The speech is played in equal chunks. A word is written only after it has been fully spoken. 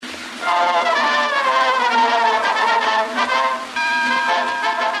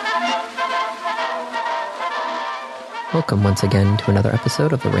Welcome once again to another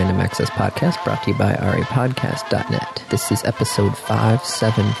episode of the Random Access Podcast, brought to you by rapodcast.net. This is episode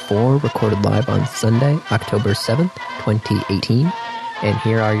 574, recorded live on Sunday, October 7th, 2018. And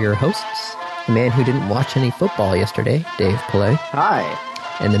here are your hosts, the man who didn't watch any football yesterday, Dave Pillay. Hi.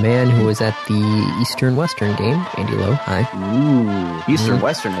 And the man who was at the Eastern-Western game, Andy Lowe. Hi. Ooh,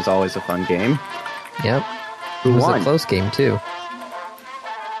 Eastern-Western is always a fun game. Yep. Who it was won? a close game, too.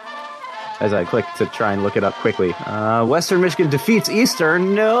 As I click to try and look it up quickly. Western Michigan defeats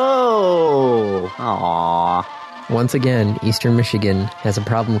Eastern. No! Aww. Once again, Eastern Michigan has a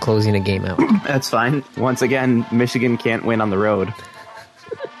problem closing a game out. That's fine. Once again, Michigan can't win on the road.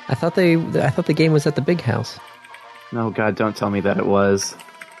 I thought the game was at the Big House. Oh, God, don't tell me that it was.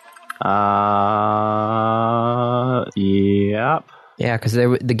 Yep. Yeah, because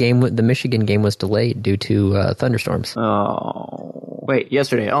the Michigan game was delayed due to thunderstorms. Oh, wait,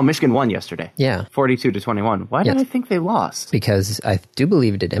 yesterday. Oh, Michigan won yesterday. Yeah. 42-21. Why did I think they lost? Because I do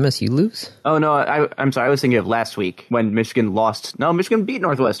believe, did MSU lose? Oh, no, I'm sorry. I was thinking of last week when Michigan lost. No, Michigan beat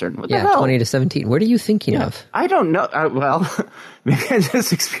Northwestern. What the hell? 20-17. What are you thinking of? I don't know. Well, maybe I'm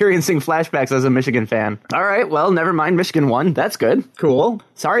just experiencing flashbacks as a Michigan fan. All right, well, never mind. Michigan won. That's good. Cool.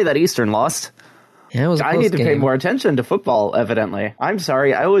 Sorry that Eastern lost. Yeah, it was a close I need to game. pay more attention to football, evidently. I'm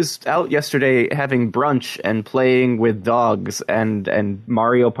sorry. I was out yesterday having brunch and playing with dogs and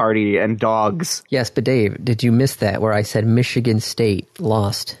Mario Party and dogs. Yes, but Dave, did you miss that where I said Michigan State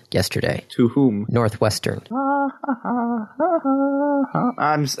lost yesterday? To whom? Northwestern.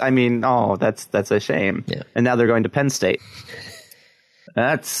 That's a shame. Yeah. And now they're going to Penn State.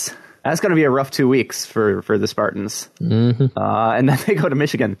 That's going to be a rough 2 weeks for the Spartans. Mm-hmm. And then they go to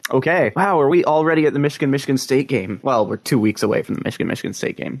Michigan. Okay. Wow, are we already at the Michigan State game? Well, we're 2 weeks away from the Michigan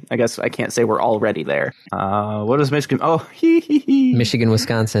State game. I guess I can't say we're already there. What is Michigan? Oh,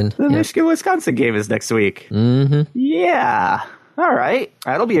 Michigan-Wisconsin. The Michigan-Wisconsin game is next week. Mm-hmm. Yeah. All right.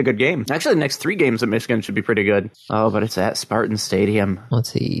 That'll be a good game. Actually, the next 3 games at Michigan should be pretty good. Oh, but it's at Spartan Stadium.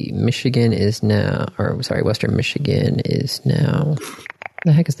 Let's see. Western Michigan is now... What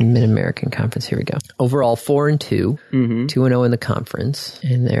the heck is the Mid-American Conference? Here we go. Overall, 4-2, 2-0 in the conference,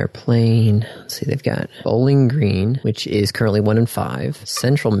 and they're playing. Let's see, they've got Bowling Green, which is currently 1-5,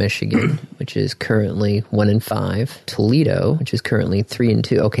 Central Michigan, which is currently 1-5, Toledo, which is currently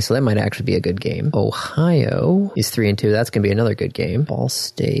 3-2. Okay, so that might actually be a good game. Ohio is 3-2. That's going to be another good game. Ball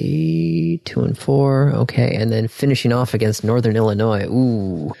State 2-4. Okay, and then finishing off against Northern Illinois.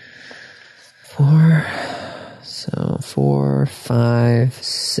 Ooh, 4, 5,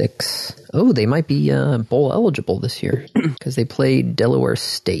 6. Oh, they might be bowl eligible this year because they played Delaware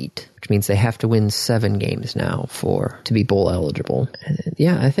State, which means they have to win 7 games now to be bowl eligible. And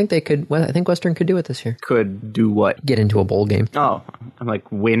yeah, I think they could. Well, I think Western could do it this year. Could do what? Get into a bowl game. Oh, like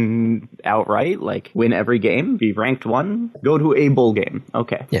win outright? Like win every game? Be ranked 1? Go to a bowl game.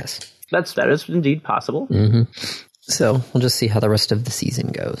 Okay. Yes. That is indeed possible. Mm-hmm. So we'll just see how the rest of the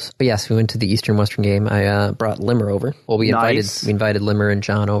season goes. But yes, we went to the Eastern-Western game. I brought Limmer over. Well, we invited Limmer and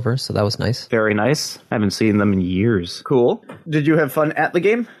John over, so that was nice. Very nice. I haven't seen them in years. Cool. Did you have fun at the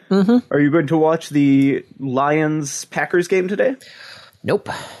game? Mm-hmm. Are you going to watch the Lions-Packers game today? Nope.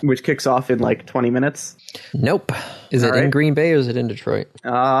 Which kicks off in like 20 minutes? Nope. Is it in Green Bay or is it in Detroit?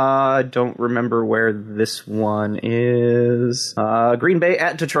 I don't remember where this one is. Green Bay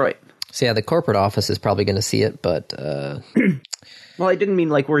at Detroit. So yeah, the corporate office is probably going to see it, but... Well, I didn't mean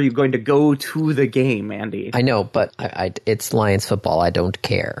like were you going to go to the game, Andy? I know, but it's Lions football. I don't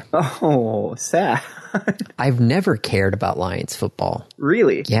care. Oh, sad. I've never cared about Lions football.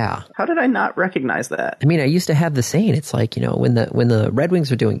 Really? Yeah. How did I not recognize that? I mean, I used to have the saying. It's like, when the Red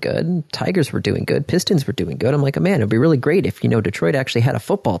Wings were doing good, Tigers were doing good, Pistons were doing good. I'm like, man, it'd be really great if, Detroit actually had a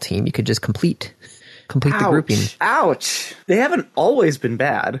football team. You could just complete the grouping. Ouch. They haven't always been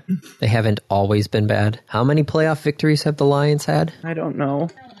bad. They haven't always been bad. How many playoff victories have the Lions had? I don't know.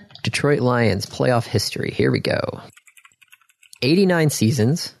 Detroit Lions playoff history. Here we go. 89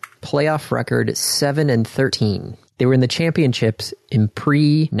 seasons, playoff record 7-13. They were in the championships in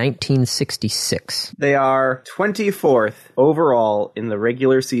pre-1966. They are 24th overall in the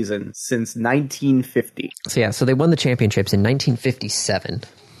regular season since 1950. So they won the championships in 1957.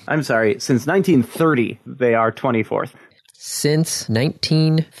 I'm sorry, since 1930, they are 24th. since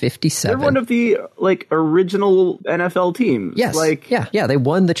 1957. They're one of the original NFL teams. Yes. Yeah. They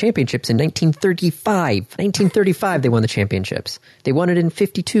won the championships in 1935. 1935, they won the championships. They won it in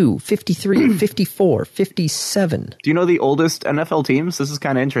 52, 53, 54, 57. Do you know the oldest NFL teams? This is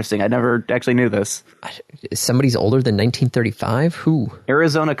kind of interesting. I never actually knew this. Somebody's older than 1935? Who?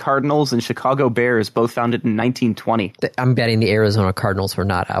 Arizona Cardinals and Chicago Bears, both founded in 1920. I'm betting the Arizona Cardinals were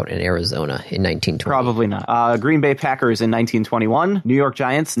not out in Arizona in 1920. Probably not. Green Bay Packers in 1921, New York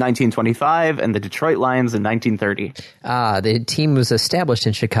Giants 1925, and the Detroit Lions in 1930. The team was established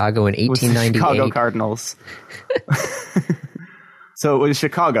in Chicago in 1898. Chicago Cardinals. So it was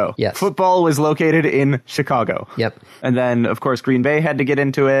Chicago. Yes. Football was located in Chicago. Yep. And then, of course, Green Bay had to get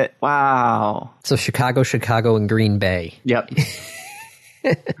into it. Wow. So Chicago, and Green Bay. Yep.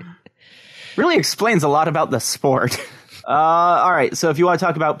 Really explains a lot about the sport. All right, so if you want to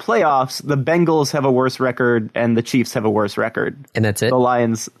talk about playoffs, the Bengals have a worse record and the Chiefs have a worse record. And that's it? The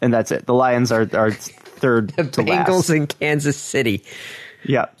Lions, and that's it. The Lions are third to last. Bengals in Kansas City.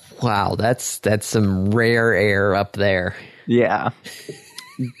 Yeah. Wow, that's some rare air up there. Yeah.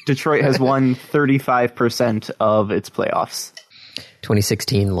 Detroit has won 35% of its playoffs.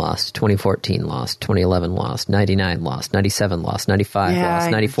 2016 lost, 2014 lost, 2011 lost, 99 lost, 97 lost, 95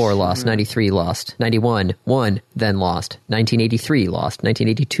 lost, 94 lost, 93 lost, 91 won, then lost, 1983 lost,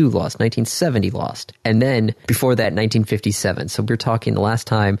 1982 lost, 1970 lost, and then before that 1957. So we're talking the last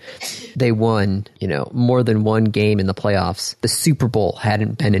time they won, more than one game in the playoffs. The Super Bowl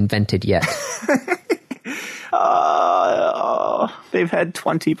hadn't been invented yet. They've had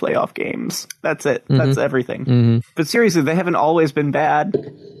 20 playoff games. That's it. Mm-hmm. That's everything. Mm-hmm. But seriously, they haven't always been bad.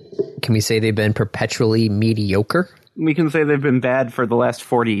 Can we say they've been perpetually mediocre? We can say they've been bad for the last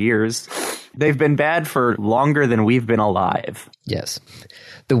 40 years. They've been bad for longer than we've been alive. Yes.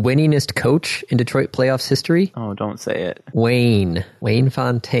 The winningest coach in Detroit playoffs history? Oh, don't say it. Wayne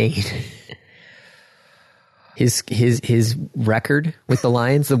Fontaine. His record with the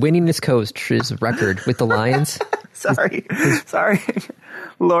Lions, the winningest coach's record with the Lions. Sorry.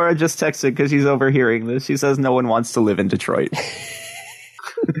 Laura just texted because she's overhearing this. She says no one wants to live in Detroit.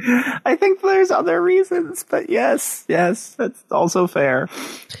 I think there's other reasons, but yes, that's also fair.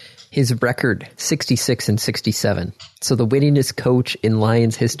 His record, 66-67. So the winningest coach in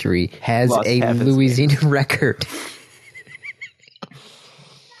Lions history has a losing record.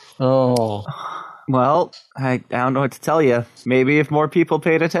 Oh. Well, I don't know what to tell you. Maybe if more people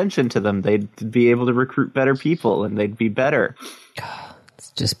paid attention to them, they'd be able to recruit better people and they'd be better.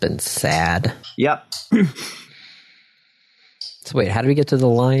 It's just been sad. Yep. So wait, how do we get to the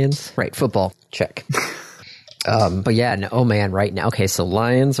Lions? Right, football. Check. But yeah, right now. Okay, so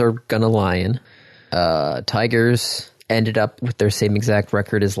Lions are gonna lion. Tigers ended up with their same exact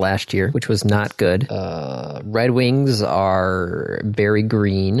record as last year, which was not good. Red Wings are very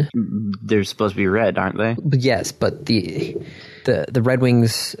green. They're supposed to be red, aren't they? Yes, but the Red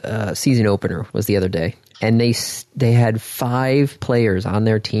Wings season opener was the other day, and they had 5 players on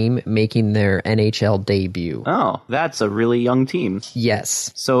their team making their NHL debut. Oh, that's a really young team.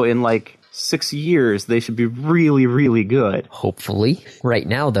 Yes. So in 6 years, they should be really, really good. Hopefully. Right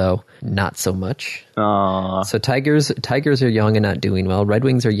now, though, not so much. So Tigers are young and not doing well. Red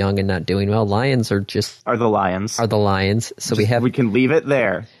Wings are young and not doing well. Lions are the Lions. So we can leave it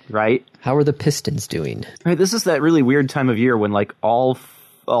there, right? How are the Pistons doing? Right. This is that really weird time of year when all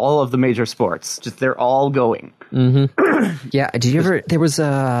of the major sports, they're all going. Mm-hmm. Yeah. Did you ever? There was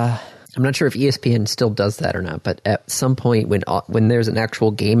I'm not sure if ESPN still does that or not, but at some point when there's an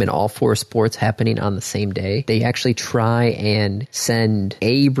actual game and all 4 sports happening on the same day, they actually try and send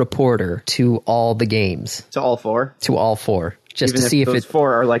a reporter to all the games. To all 4? To all 4. Just even to see if those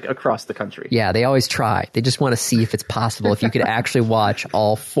 4 are across the country. Yeah, they always try. They just want to see if it's possible, if you could actually watch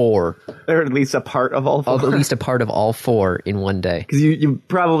all 4. Or at least a part of all 4. At least a part of all 4 in one day. Because you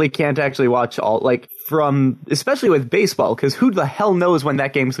probably can't actually watch all, especially with baseball, because who the hell knows when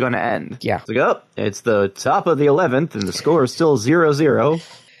that game's going to end? Yeah. It's it's the top of the 11th, and the score is still 0-0.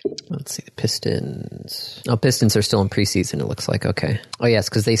 Let's see, the Pistons. Oh, Pistons are still in preseason, it looks like. Okay. Oh, yes,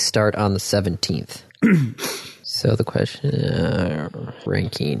 because they start on the 17th. So the question,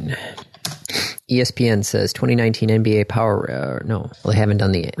 ranking. ESPN says 2019 NBA Power. No, they haven't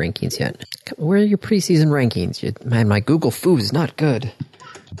done the rankings yet. Where are your preseason rankings? Man, my Google Foo is not good.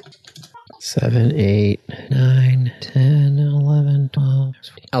 7, 8, 9, 10, 11, 12.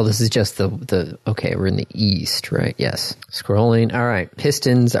 Oh, this is just the okay, we're in the East, right? Yes. Scrolling. All right.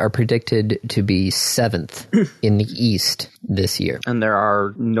 Pistons are predicted to be 7th in the East. this year. And there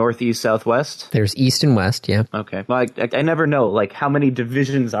are Northeast, Southwest? There's East and West, yeah. Okay. Well, I never know, like, how many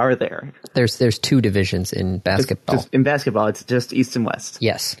divisions are there? There's 2 divisions in basketball. Just in basketball, it's just East and West.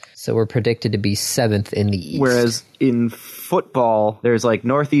 Yes. So we're predicted to be 7th in the East. Whereas in football, there's like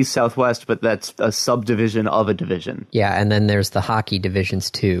Northeast, Southwest, but that's a subdivision of a division. Yeah, and then there's the hockey divisions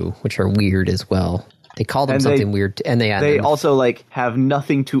too, which are weird as well. They call them something weird, and they also like have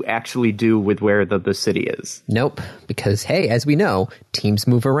nothing to actually do with where the city is. Nope, because hey, as we know, teams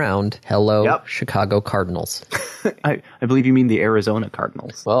move around. Hello, Yep. Chicago Cardinals. I believe you mean the Arizona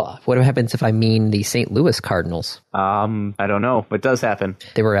Cardinals. Well, what happens if I mean the St. Louis Cardinals? I don't know. It does happen.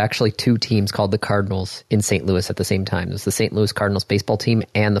 There were actually 2 teams called the Cardinals in St. Louis at the same time. It was the St. Louis Cardinals baseball team,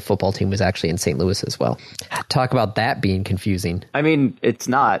 and the football team was actually in St. Louis as well. Talk about that being confusing. I mean, it's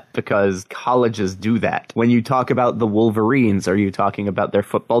not, because colleges do that. When you talk about the Wolverines, are you talking about their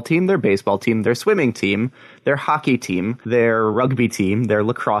football team, their baseball team, their swimming team, their hockey team, their rugby team, their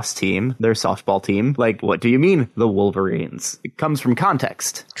lacrosse team, their softball team? Like, what do you mean, the Wolverines? It comes from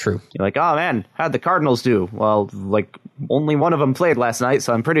context. True. You're like, oh man, how'd the Cardinals do? Well, like, only one of them played last night,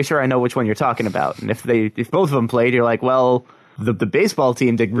 so I'm pretty sure I know which one you're talking about. And if both of them played, you're like, well, the baseball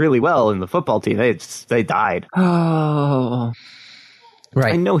team did really well, and the football team, they died. Oh.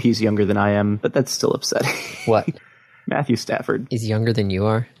 Right. I know he's younger than I am, but that's still upsetting. What? Matthew Stafford. Is younger than you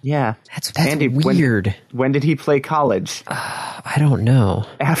are? Yeah. That's Andy, weird. When did he play college? I don't know.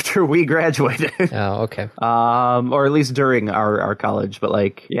 After we graduated. Oh, okay. Or at least during our college. But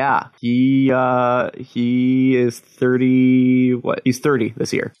like, yeah, he is 30. What? He's 30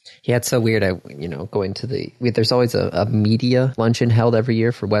 this year. Yeah, it's so weird. Going to there's always a media luncheon held every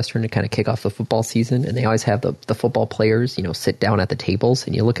year for Western to kind of kick off the football season. And they always have the football players, sit down at the tables,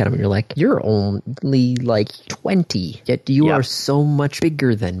 and you look at them and you're like, you're only like 20. Yet you are so much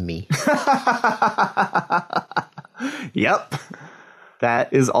bigger than me. Yep.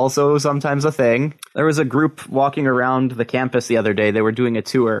 That is also sometimes a thing. There was a group walking around the campus the other day. They were doing a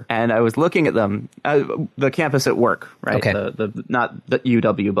tour, and I was looking at them. The campus at work, right? Okay. Not the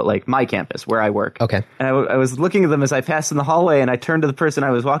UW, but like my campus where I work. Okay. And I was looking at them as I passed in the hallway, and I turned to the person I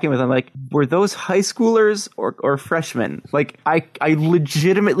was walking with. I'm like, were those high schoolers or freshmen? Like, I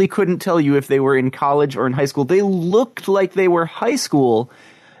legitimately couldn't tell you if they were in college or in high school. They looked like they were high school,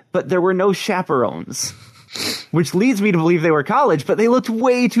 but there were no chaperones. Which leads me to believe they were college, but they looked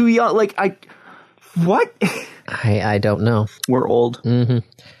way too young. Like, what? I don't know. We're old. Mm-hmm.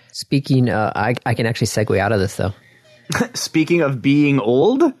 Speaking, I can actually segue out of this, though. Speaking of being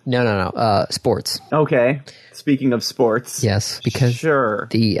old? No. Sports. Okay. Speaking of sports. Yes, because sure.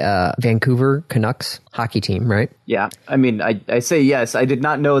 The Vancouver Canucks hockey team, right? Yeah. I mean, I say yes. I did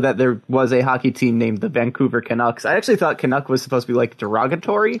not know that there was a hockey team named the Vancouver Canucks. I actually thought Canuck was supposed to be like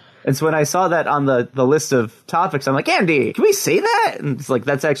derogatory. And so when I saw that on the list of topics, I'm like, Andy, can we say that? And it's like,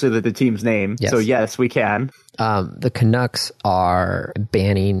 that's actually the team's name. Yes. So yes, we can. The Canucks are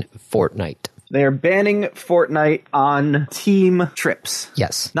banning Fortnite. They are banning Fortnite on team trips.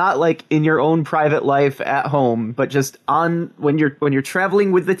 Yes. Not like in your own private life at home, but just on when you're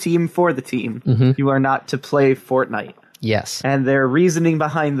traveling with the team for the team. Mm-hmm. You are not to play Fortnite. Yes. And their reasoning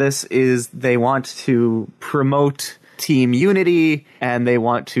behind this is they want to promote team unity, and they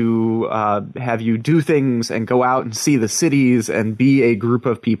want to have you do things and go out and see the cities and be a group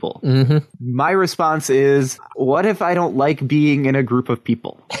of people. Mm-hmm. My response is, what if I don't like being in a group of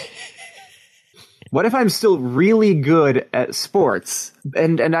people? What if I'm still really good at sports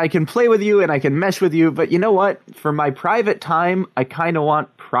and I can play with you and I can mesh with you, but you know what? For my private time, I kind of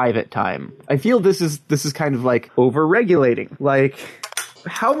want private time. I feel this is kind of like over-regulating. Like,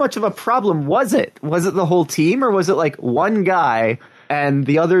 how much of a problem was it? Was it the whole team, or was it like one guy and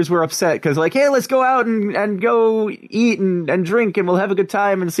the others were upset because like, hey, let's go out and go eat and drink and we'll have a good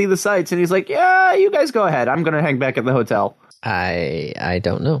time and see the sights. And he's like, yeah, you guys go ahead. I'm going to hang back at the hotel. I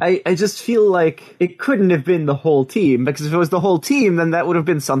don't know. I just feel like it couldn't have been the whole team, because if it was the whole team, then that would have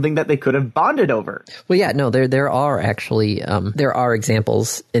been something that they could have bonded over. Well, yeah, no, there are actually there are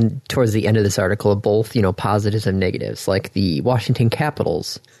examples towards the end of this article of both, positives and negatives. Like the Washington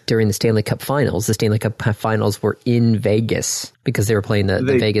Capitals during the Stanley Cup Finals. The Stanley Cup Finals were in Vegas because they were playing the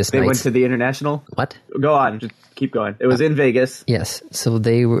Vegas Knights. They went to the International? What? Go on. Just keep going. It was in Vegas. Yes. So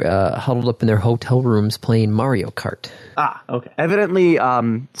they were huddled up in their hotel rooms playing Mario Kart. Ah, okay. Evidently,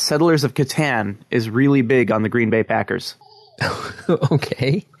 Settlers of Catan is really big on the Green Bay Packers.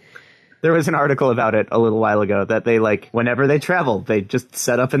 Okay. There was an article about it a little while ago that they, like, whenever they travel, they just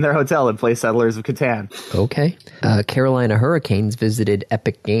set up in their hotel and play Settlers of Catan. Okay. Carolina Hurricanes visited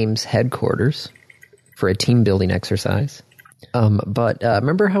Epic Games headquarters for a team-building exercise. But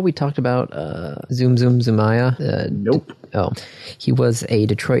remember how we talked about Zoom Zumaya? Nope. He was a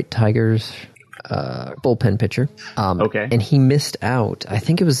Detroit Tigers bullpen pitcher. Okay. And he missed out. I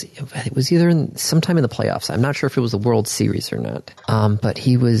think it was either sometime in the playoffs. I'm not sure if it was the World Series or not. But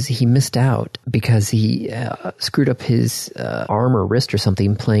he missed out because he screwed up his arm or wrist or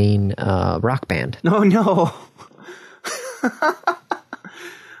something playing Rock Band. Oh no.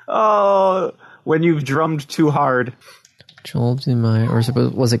 Oh, when you've drummed too hard. Joel Zumaya, or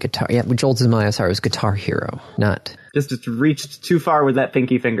was it Guitar? Yeah, Joel Zumaya, sorry, it was Guitar Hero, not... Just reached too far with that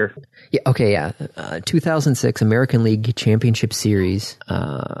pinky finger. Yeah, okay, yeah. 2006 American League Championship Series.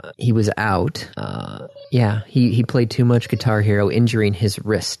 He was out. He played too much Guitar Hero, injuring his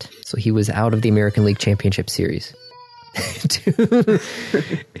wrist. So he was out of the American League Championship Series.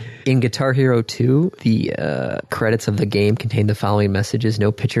 In Guitar Hero 2, the credits of the game contained the following messages.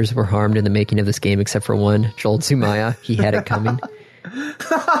 No pitchers were harmed in the making of this game except for one, Joel Zumaya. He had it coming.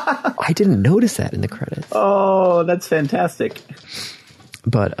 I didn't notice that in the credits. Oh, that's fantastic.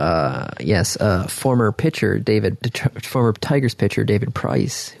 But yes, former Tigers pitcher David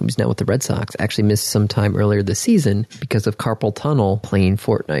Price, who's now with the Red Sox, actually missed some time earlier this season because of carpal tunnel playing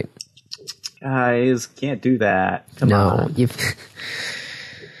Fortnite. Guys, can't do that. Come on.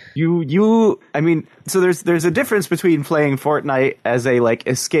 I mean, so there's a difference between playing Fortnite as a like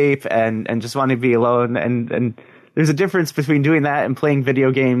escape and just wanting to be alone, and there's a difference between doing that and playing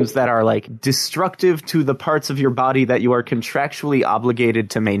video games that are like destructive to the parts of your body that you are contractually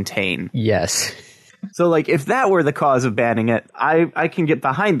obligated to maintain. Yes. So, like, if that were the cause of banning it, I can get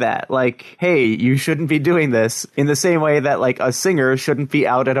behind that. Like, hey, you shouldn't be doing this in the same way that, like, a singer shouldn't be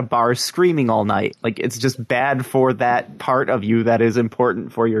out at a bar screaming all night. Like, it's just bad for that part of you that is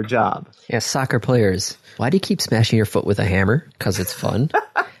important for your job. Yeah, soccer players. Why do you keep smashing your foot with a hammer? Because it's fun?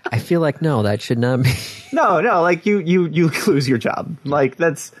 I feel like, no, that should not be. No, like, you lose your job. Like,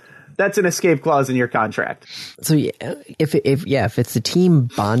 that's an escape clause in your contract. So yeah, if it's a team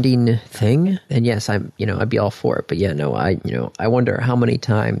bonding thing, then yes, I'd be all for it. But yeah, no, I wonder how many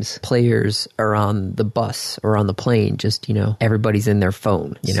times players are on the bus or on the plane, just, everybody's in their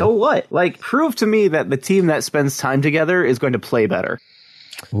phone, So what? Like, prove to me that the team that spends time together is going to play better.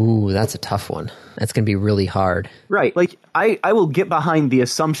 Ooh, that's a tough one. That's going to be really hard. Right. Like, I will get behind the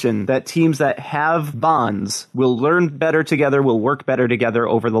assumption that teams that have bonds will learn better together, will work better together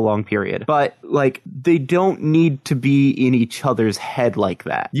over the long period. But, like, they don't need to be in each other's head like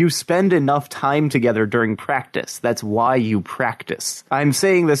that. You spend enough time together during practice. That's why you practice. I'm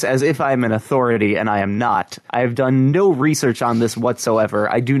saying this as if I'm an authority, and I am not. I have done no research on this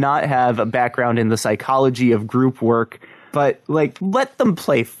whatsoever. I do not have a background in the psychology of group work. But, like, let them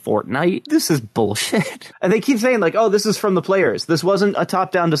play Fortnite. This is bullshit. And they keep saying, like, oh, this is from the players. This wasn't a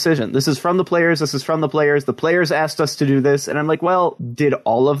top-down decision. This is from the players. This is from the players. The players asked us to do this. And I'm like, well, did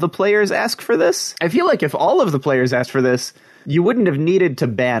all of the players ask for this? I feel like if all of the players asked for this, you wouldn't have needed to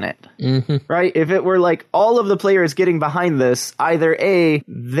ban it, right? If it were like all of the players getting behind this, either A,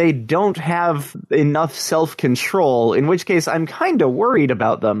 they don't have enough self-control, in which case I'm kind of worried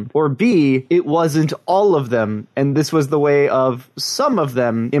about them, or B, it wasn't all of them, and this was the way of some of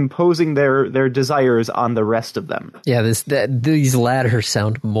them imposing their desires on the rest of them. Yeah, these latter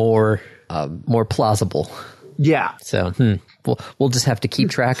sound more plausible. Yeah. So, we'll just have to keep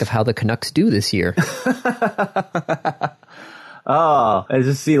track of how the Canucks do this year. Oh, I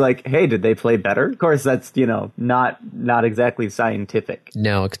just see like, hey, did they play better? Of course, that's, not exactly scientific.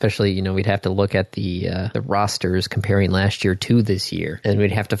 No, especially, we'd have to look at the rosters comparing last year to this year, and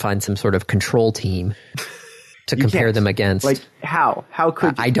we'd have to find some sort of control team to compare them against. Like, how? How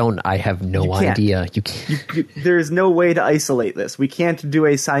could you? I have no idea. You can't. There's no way to isolate this. We can't do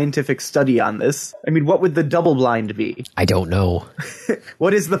a scientific study on this. I mean, what would the double blind be? I don't know.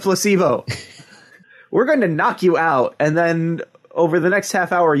 What is the placebo? We're going to knock you out, and then over the next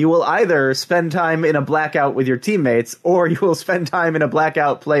half hour, you will either spend time in a blackout with your teammates, or you will spend time in a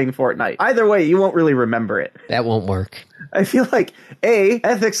blackout playing Fortnite. Either way, you won't really remember it. That won't work. I feel like, A,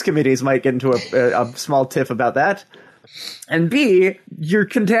 ethics committees might get into a small tiff about that, and B, you're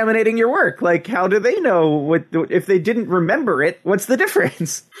contaminating your work. Like, how do they know if they didn't remember it? What's the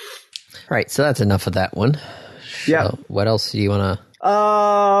difference? Right, so that's enough of that one. Yeah. So what else do you want to...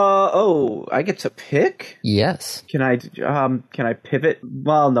 I get to pick? Yes. Can I pivot?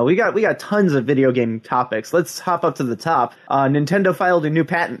 Well, no, we got tons of video game topics. Let's hop up to the top. Nintendo filed a new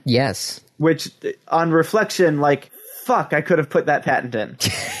patent. Yes. Which, on reflection, like, fuck, I could have put that patent in.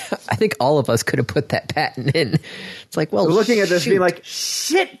 I think all of us could have put that patent in. It's like, well, looking at this, being like,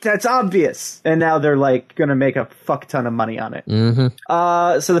 shit, that's obvious. And now they're, like, gonna make a fuck ton of money on it.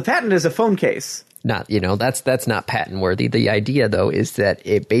 Mm-hmm. So the patent is a phone case. Not, that's not patent worthy. The idea, though, is that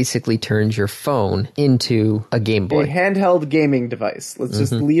it basically turns your phone into a Game Boy. A handheld gaming device. Let's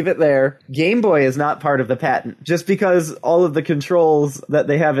just leave it there. Game Boy is not part of the patent. Just because all of the controls that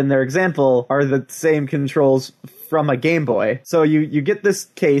they have in their example are the same controls from a Game Boy. So you get this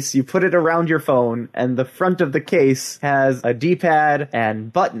case, you put it around your phone, and the front of the case has a D-pad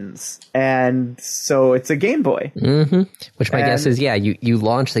and buttons. And so it's a Game Boy. Mm-hmm. Which my guess is, you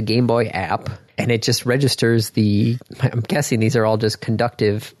launch the Game Boy app, and it just registers I'm guessing these are all just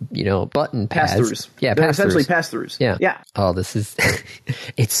conductive, button pads. Pass-throughs. Yeah, They're pass-throughs. essentially pass-throughs. Yeah. Oh, this is...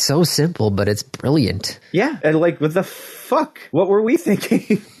 it's so simple, but it's brilliant. Yeah, and what the fuck? What were we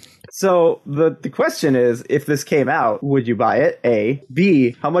thinking? So the question is, if this came out, would you buy it? A.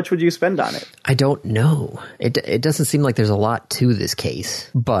 B. How much would you spend on it? I don't know. It doesn't seem like there's a lot to this case,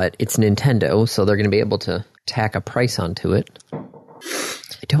 but it's Nintendo, so they're going to be able to tack a price onto it.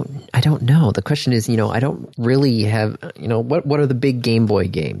 I don't know. The question is, I don't really have, what are the big Game Boy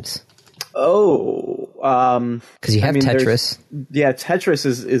games? Oh, because you have Tetris. Yeah, Tetris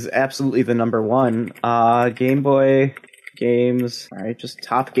is absolutely the number one. Game Boy games. All right, just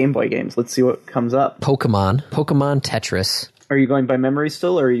top Game Boy games. Let's see what comes up. Pokemon, Tetris. Are you going by memory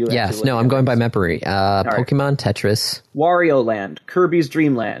still, or are you? Yes, no, I'm going by memory. Pokemon, Tetris. Wario Land, Kirby's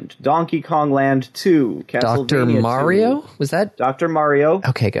Dream Land, Donkey Kong Land 2, Castlevania Dr. Mario? 2. Was that? Dr. Mario.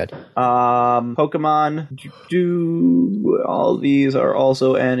 Okay, good. Pokemon. All these are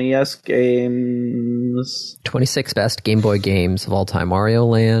also NES games. 26 best Game Boy games of all time. Mario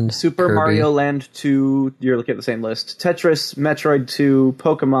Land, Super Kirby. Mario Land 2, you're looking at the same list. Tetris, Metroid 2,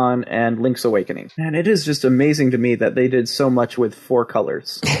 Pokemon, and Link's Awakening. Man, it is just amazing to me that they did so much with 4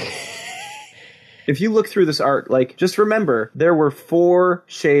 colors. If you look through this art, just remember, there were 4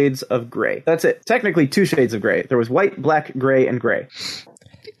 shades of gray. That's it. Technically 2 shades of gray. There was white, black, gray, and gray.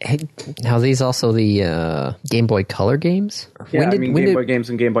 Hey, now, are these also the Game Boy Color games? Yeah, Game Boy games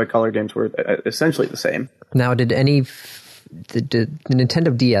and Game Boy Color games were essentially the same. Now, did any... The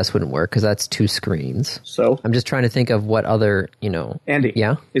Nintendo DS wouldn't work because that's 2 screens. So? I'm just trying to think of what other, Andy,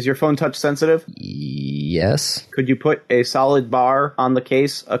 yeah? Is your phone touch sensitive? Yes. Could you put a solid bar on the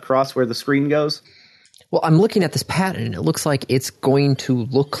case across where the screen goes? Well, I'm looking at this patent, and it looks like it's going to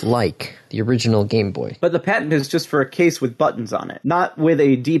look like the original Game Boy. But the patent is just for a case with buttons on it, not with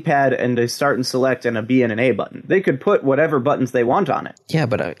a D-pad and a start and select and a B and an A button. They could put whatever buttons they want on it. Yeah,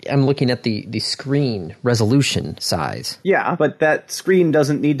 but I'm looking at the screen resolution size. Yeah, but that screen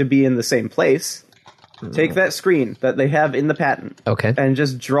doesn't need to be in the same place. Take that screen that they have in the patent. Okay. And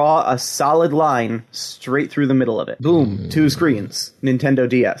just draw a solid line straight through the middle of it. Boom. 2 screens. Nintendo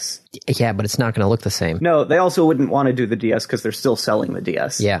DS. Yeah, but it's not going to look the same. No, they also wouldn't want to do the DS because they're still selling the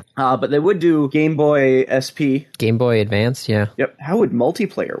DS. Yeah. But they would do Game Boy SP. Game Boy Advanced, yeah. Yep. How would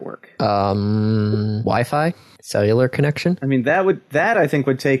multiplayer work? Wi-Fi? Cellular connection? I mean, that I think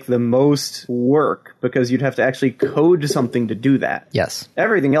would take the most work because you'd have to actually code something to do that. Yes.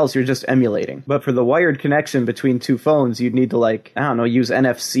 Everything else you're just emulating. But for the wired connection between 2 phones, you'd need to use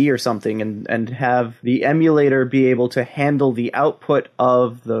NFC or something and have the emulator be able to handle the output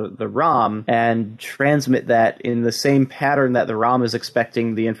of the ROM and transmit that in the same pattern that the ROM is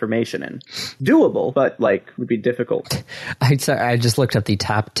expecting the information in. Doable, but would be difficult. I just looked up the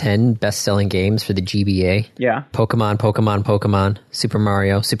top 10 best-selling games for the GBA. Yeah. Pokemon, Super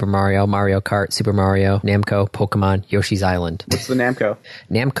Mario, Mario Kart, Super Mario, Namco, Pokemon, Yoshi's Island. What's the Namco?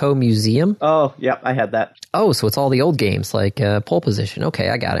 Namco Museum? Oh, yeah, I had that. Oh, so it's all the old games, like Pole Position. Okay,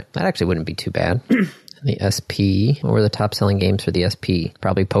 I got it. That actually wouldn't be too bad. The SP. What were the top-selling games for the SP?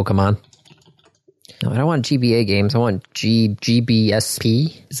 Probably Pokemon. No, I don't want GBA games. I want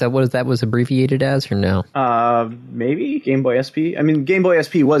GBSP. Is that what that was abbreviated as, or no? Maybe Game Boy SP. I mean, Game Boy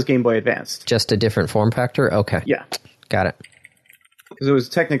SP was Game Boy Advanced. Just a different form factor? Okay. Yeah. Got it. Because it was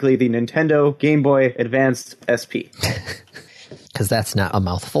technically the Nintendo Game Boy Advanced SP. Because that's not a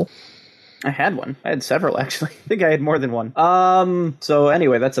mouthful. I had one. I had several, actually. I think I had more than one. So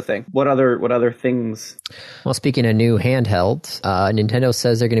anyway, that's a thing. What other things? Well, speaking of new handhelds, Nintendo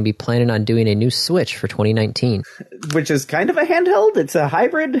says they're going to be planning on doing a new Switch for 2019. Which is kind of a handheld? It's a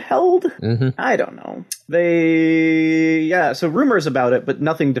hybrid held? Mm-hmm. I don't know. So rumors about it, but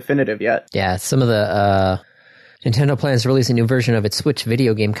nothing definitive yet. Yeah, some of the... Nintendo plans to release a new version of its Switch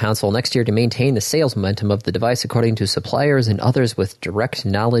video game console next year to maintain the sales momentum of the device, according to suppliers and others with direct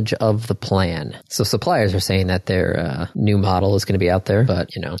knowledge of the plan. So suppliers are saying that their new model is going to be out there, but,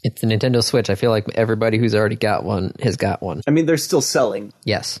 it's the Nintendo Switch. I feel like everybody who's already got one has got one. I mean, they're still selling.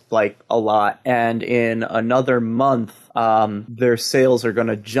 Yes. A lot. And in another month, their sales are going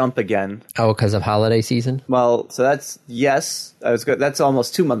to jump again. Oh, because of holiday season? Well, so that's, yes, that's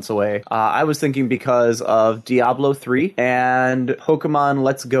almost 2 months away. I was thinking because of Diablo 3 and Pokemon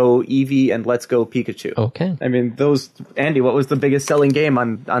Let's Go Eevee and Let's Go Pikachu. Okay. I mean, Andy, what was the biggest selling game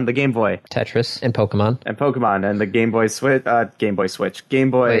on the Game Boy? Tetris and Pokemon. And the Game Boy Switch,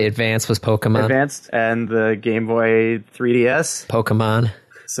 Game Boy Wait, Advance was Pokemon. Advanced, and the Game Boy 3DS. Pokemon.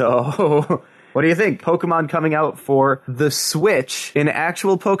 So, what do you think? Pokemon coming out for the Switch, an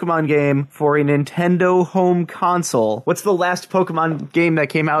actual Pokemon game for a Nintendo home console. What's the last Pokemon game that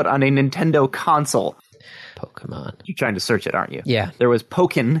came out on a Nintendo console? Pokemon. You're trying to search it, aren't you? Yeah. There was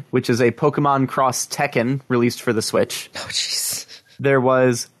Pokken, which is a Pokemon Cross Tekken, released for the Switch. Oh, jeez. There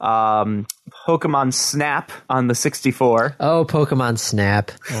was Pokemon Snap on the 64. Oh, Pokemon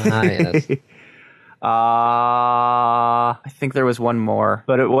Snap. Ah, yes. I think there was one more,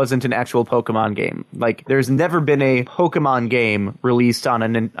 but it wasn't an actual Pokemon game. Like, there's never been a Pokemon game released on a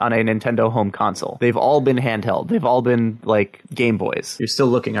Nintendo home console. They've all been handheld. They've all been, like, Game Boys. You're still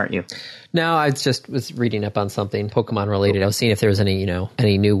looking, aren't you? No, I just was reading up on something Pokemon related. I was seeing if there was any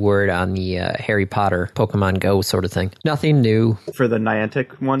new word on the Harry Potter Pokemon Go sort of thing. Nothing new. For the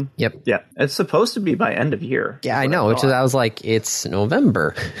Niantic one? Yep. Yeah. It's supposed to be by end of year. Yeah, I know. I was like, it's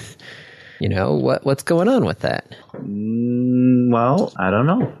November. What's going on with that? Well, I don't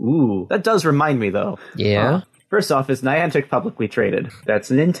know. Ooh, that does remind me, though. Yeah? First off, is Niantic publicly traded? That's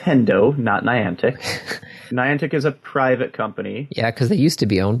Nintendo, not Niantic. Niantic is a private company. Yeah, because they used to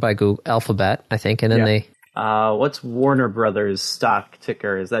be owned by Google Alphabet, I think, and then they... What's Warner Brothers stock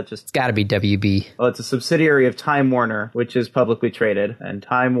ticker? Is that just... It's got to be WB. Well, it's a subsidiary of Time Warner, which is publicly traded. And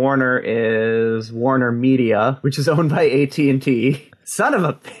Time Warner is Warner Media, which is owned by AT&T. Son of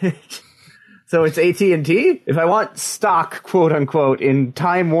a bitch. So it's AT&T? If I want stock, quote unquote, in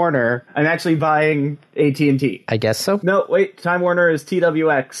Time Warner, I'm actually buying AT&T. I guess so. No, wait. Time Warner is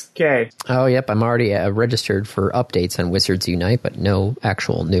TWXK. Oh, yep. I'm already registered for updates on Wizards Unite, but no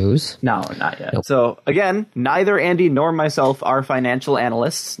actual news. No, not yet. Nope. So, again, neither Andy nor myself are financial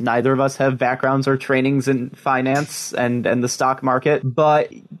analysts. Neither of us have backgrounds or trainings in finance and the stock market.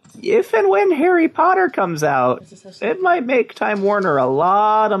 But if and when Harry Potter comes out, it might make Time Warner a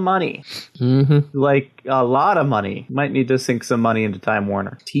lot of money. Mm-hmm. Like, a lot of money. Might need to sink some money into Time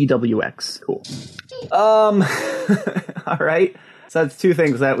Warner. TWX. Cool. All right. So that's two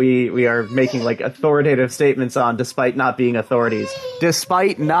things that we are making like authoritative statements on despite not being authorities.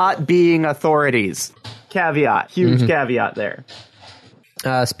 Despite not being authorities. Caveat. Huge caveat there.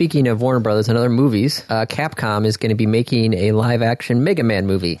 Speaking of Warner Brothers and other movies, Capcom is going to be making a live-action Mega Man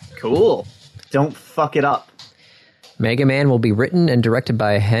movie. Cool. Don't fuck it up. Mega Man will be written and directed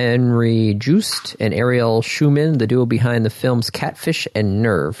by Henry Joost and Ariel Schumann, the duo behind the films Catfish and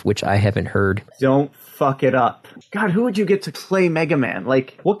Nerve, which I haven't heard. Don't fuck it up. God, who would you get to play Mega Man?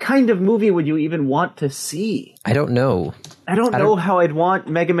 Like, what kind of movie would you even want to see? I don't know. I don't know how I'd want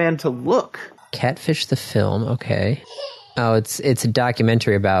Mega Man to look. Catfish the film, okay. Oh, it's a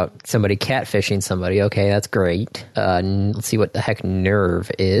documentary about somebody catfishing somebody. Okay, that's great. Let's see what the heck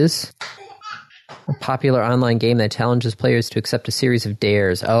Nerve is. A popular online game that challenges players to accept a series of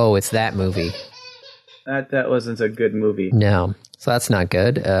dares. Oh, it's that movie. That wasn't a good movie. No, so that's not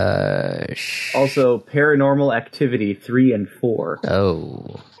good. Also, Paranormal Activity 3 and 4.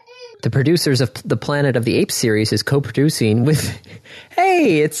 Oh. The producers of the Planet of the Apes series is co-producing with...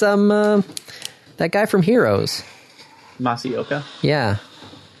 Hey, it's that guy from Heroes. Masaoka? Yeah.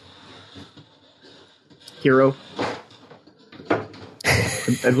 Hero?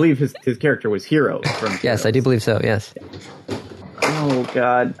 I believe his character was Hero from Heroes. Yes, I do believe so, yes. Oh,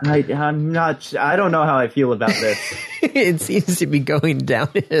 God. I'm not... I don't know how I feel about this. It seems to be going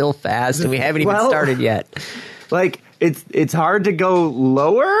downhill fast, and we haven't even started yet. Like, it's hard to go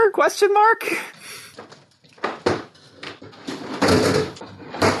lower? Question mark?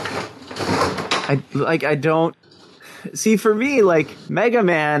 I don't... See, for me, like, Mega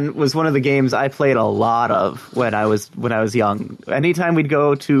Man was one of the games I played a lot of when I was young. Anytime we'd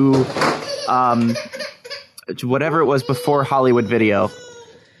go to whatever it was before Hollywood Video.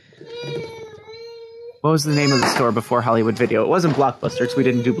 What was the name of the store before Hollywood Video? It wasn't Blockbuster, because we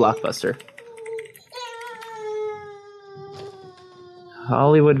didn't do Blockbuster.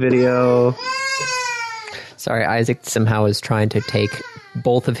 Hollywood Video. Sorry, Isaac somehow is trying to take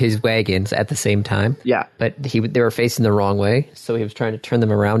both of his wagons at the same time. Yeah. But they were facing the wrong way, so he was trying to turn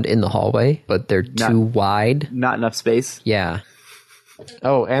them around in the hallway, but they're too wide. Not enough space. Yeah.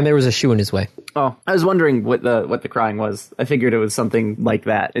 Oh, and there was a shoe in his way. Oh, I was wondering what the crying was. I figured it was something like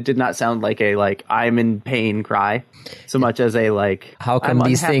that. It did not sound like a I'm in pain cry, so much as a how come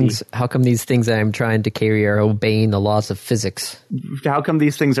these things I'm trying to carry are obeying the laws of physics? How come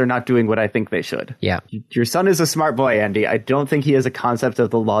these things are not doing what I think they should? Yeah. Your son is a smart boy, Andy. I don't think he has a concept of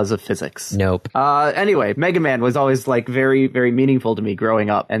the laws of physics. Nope. Anyway, Mega Man was always very, very meaningful to me growing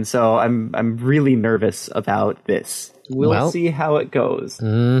up, and so I'm really nervous about this. We'll see how it goes.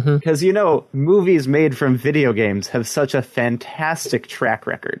 Because, movies made from video games have such a fantastic track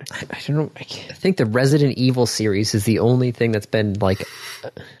record. I don't know. I think the Resident Evil series is the only thing that's been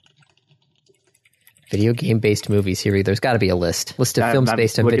video game-based movie series. There's got to be a list of films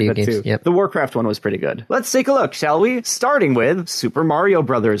based on video games. Yep. The Warcraft one was pretty good. Let's take a look, shall we? Starting with Super Mario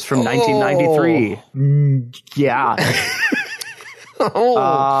Brothers from 1993. Yeah.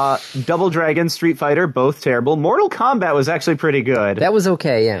 Double Dragon, Street Fighter, both terrible. Mortal Kombat was actually pretty good. That was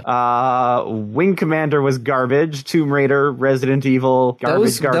okay, yeah. Wing Commander was garbage. Tomb Raider, Resident Evil,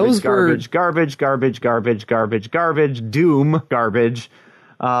 garbage. Doom, garbage.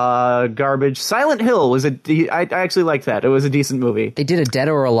 Garbage. Silent Hill was I actually liked that. It was a decent movie. They did a Dead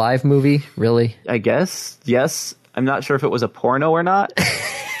or Alive movie, really? I guess, yes. I'm not sure if it was a porno or not.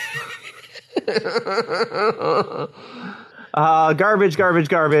 Garbage. How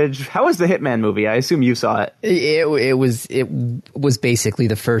was the Hitman movie? I assume you saw it. It was basically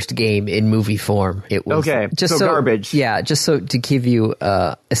the first game in movie form. It was okay. So garbage. Yeah, just so to give you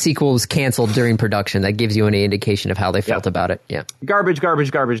a sequel was canceled during production. That gives you any indication of how they felt about it. Yeah. Garbage.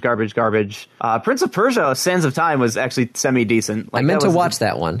 Prince of Persia: Sands of Time was actually semi decent. I meant to watch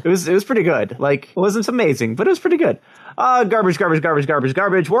that one. It was pretty good. It wasn't amazing, but it was pretty good.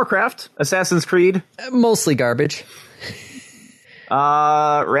 Garbage. Warcraft, Assassin's Creed, mostly garbage.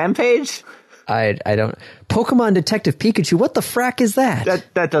 Rampage? I don't... Pokemon Detective Pikachu, what the frack is that?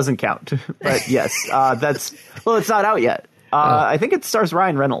 That doesn't count. But yes, that's... Well, it's not out yet. I think it stars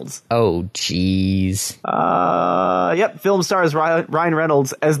Ryan Reynolds. Oh, jeez. Yep, film stars Ryan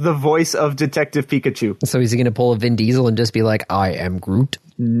Reynolds as the voice of Detective Pikachu. So is he going to pull a Vin Diesel and just be like, I am Groot?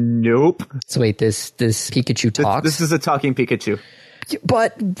 Nope. So wait, this Pikachu talks? This is a talking Pikachu.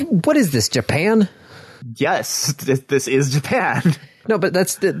 But what is this, Japan? Yes, this is Japan. No, but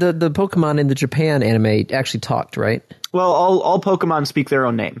that's the Pokemon in the Japan anime actually talked, right? Well, all Pokemon speak their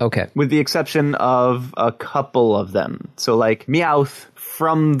own name. Okay. With the exception of a couple of them. So Meowth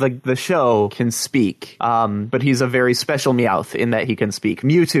from the show can speak, but he's a very special Meowth in that he can speak.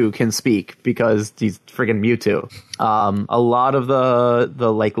 Mewtwo can speak because he's friggin' Mewtwo. A lot of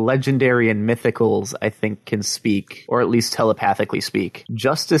the legendary and mythicals, I think, can speak, or at least telepathically speak.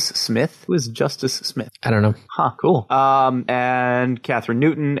 Justice Smith? Who is Justice Smith? I don't know. Huh, cool. And Catherine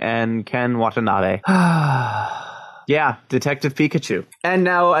Newton and Ken Watanabe. Yeah, Detective Pikachu. And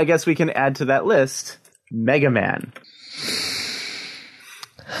now I guess we can add to that list Mega Man.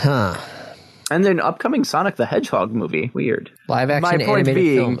 Huh. And then upcoming Sonic the Hedgehog movie. Weird. Live action animated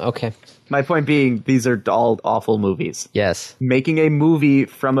film. Okay. My point being, these are all awful movies. Yes. Making a movie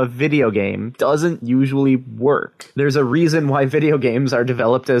from a video game doesn't usually work. There's a reason why video games are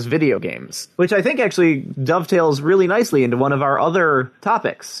developed as video games, which I think actually dovetails really nicely into one of our other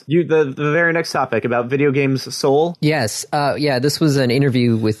topics. The very next topic about video games' soul. Yes. This was an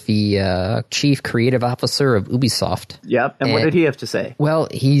interview with the chief creative officer of Ubisoft. Yep. And what did he have to say? Well,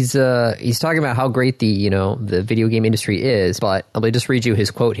 he's talking about how great the video game industry is, but I'll just read you his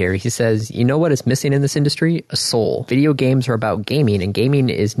quote here. He says, "You know what is missing in this industry? A soul. Video games are about gaming, and gaming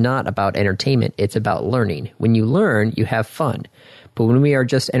is not about entertainment. It's about learning. When you learn, you have fun. But when we are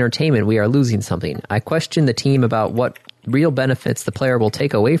just entertainment, we are losing something. I question the team about what real benefits the player will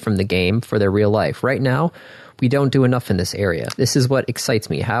take away from the game for their real life. Right now, we don't do enough in this area. This is what excites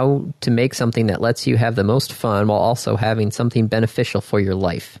me, how to make something that lets you have the most fun while also having something beneficial for your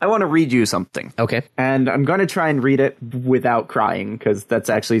life." I want to read you something. Okay. And I'm going to try and read it without crying, because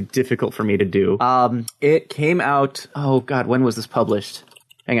that's actually difficult for me to do. It came out, oh God, when was this published?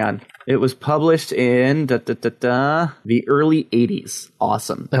 Hang on. It was published in the early 80s.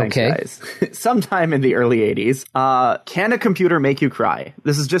 Awesome. Thanks, okay. Guys. Sometime in the early 80s. Can a computer make you cry?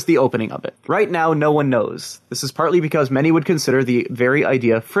 This is just the opening of it. Right now, no one knows. This is partly because many would consider the very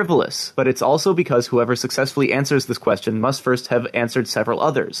idea frivolous, but it's also because whoever successfully answers this question must first have answered several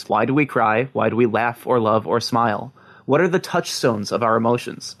others. Why do we cry? Why do we laugh or love or smile? What are the touchstones of our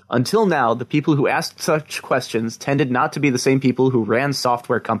emotions? Until now, the people who asked such questions tended not to be the same people who ran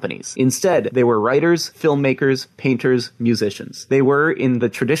software companies. Instead, they were writers, filmmakers, painters, musicians. They were, in the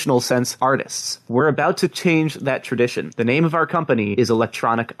traditional sense, artists. We're about to change that tradition. The name of our company is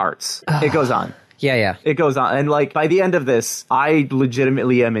Electronic Arts. It goes on. Yeah. It goes on. And like by the end of this, I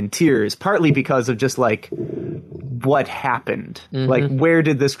legitimately am in tears, partly because of just like what happened. Like, where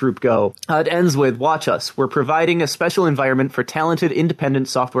did this group go? It ends with, watch us. We're providing a special environment for talented, independent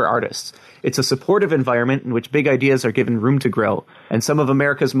software artists. It's a supportive environment in which big ideas are given room to grow, and some of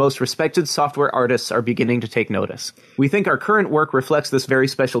America's most respected software artists are beginning to take notice. We think our current work reflects this very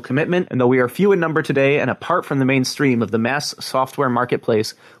special commitment, and though we are few in number today and apart from the mainstream of the mass software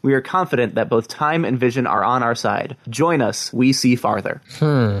marketplace, we are confident that both time and vision are on our side. Join us, we see farther.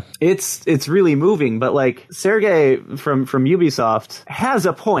 It's really moving, but like Sergey from Ubisoft has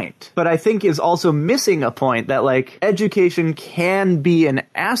a point, but I think is also missing a point that like education can be an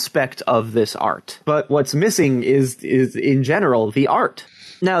aspect of this art, but what's missing is in general the art.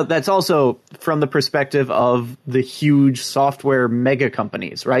 Now, that's also from the perspective of the huge software mega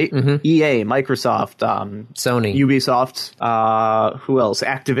companies, right? EA, Microsoft, Sony, Ubisoft, who else?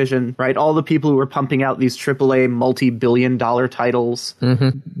 Activision, right? All the people who are pumping out these AAA multi-billion-dollar titles.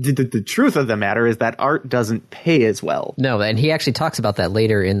 The truth of the matter is that art doesn't pay as well. No, and he actually talks about that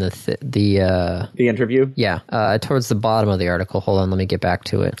later in the interview. Yeah, towards the bottom of the article. Hold on, let me get back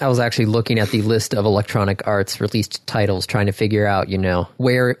to it. I was actually looking at the list of Electronic Arts released titles, trying to figure out,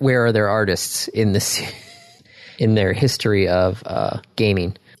 where are their artists in this in their history of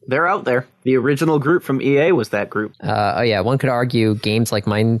gaming. They're out there. The original group from EA was that group. One could argue games like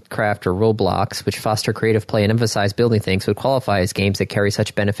Minecraft or Roblox, which foster creative play and emphasize building things, would qualify as games that carry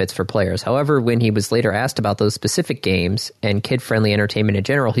such benefits for players. However, when he was later asked about those specific games and kid-friendly entertainment in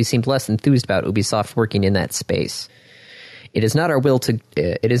general, he seemed less enthused about Ubisoft working in that space. It is not our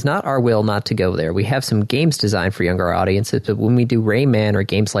will not to go there. We have some games designed for younger audiences, but when we do Rayman or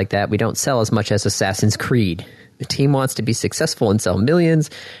games like that, we don't sell as much as Assassin's Creed. The team wants to be successful and sell millions,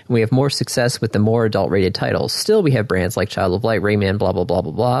 and we have more success with the more adult-rated titles. Still, we have brands like Child of Light, Rayman, blah, blah, blah,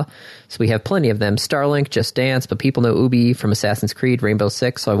 blah, blah. So we have plenty of them. Starlink, Just Dance, but people know Ubi from Assassin's Creed, Rainbow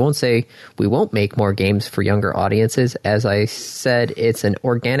Six, so I won't say we won't make more games for younger audiences. As I said, it's an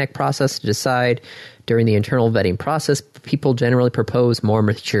organic process to decide. During the internal vetting process, people generally propose more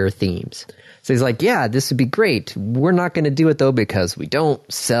mature themes. So he's like, yeah, this would be great. We're not going to do it, though, because we don't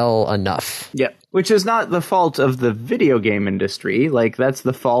sell enough. Yeah, which is not the fault of the video game industry. Like, that's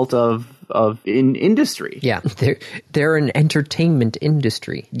the fault of industry. Yeah, they're an entertainment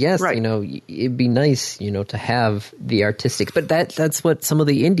industry. Yes, right. It'd be nice, to have the artistic. But that's what some of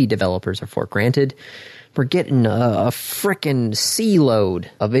the indie developers are for. Granted, we're getting a frickin'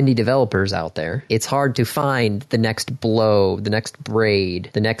 C-load of indie developers out there. It's hard to find the next Blow, the next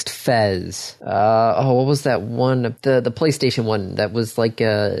Braid, the next Fez. What was that one? The PlayStation one that was like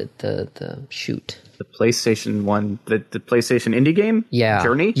the shoot. The PlayStation one, the PlayStation indie game? Yeah.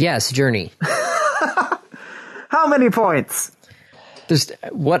 Journey? Yes, Journey. How many points?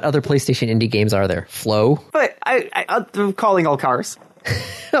 What other PlayStation indie games are there? Flow? But I'm calling all cars.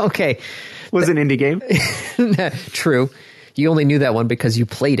 Okay. Was an indie game. True. You only knew that one because you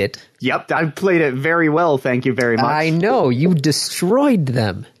played it. Yep, I played it very well, thank you very much. I know, you destroyed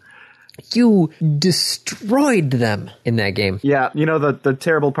them. You destroyed them in that game. Yeah, the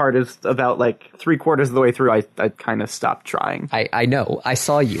terrible part is about like 3/4 of the way through, I kind of stopped trying. I know, I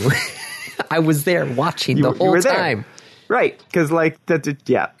saw you. I was there watching the whole time. Right, because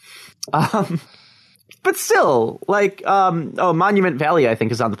yeah. But still, Monument Valley, I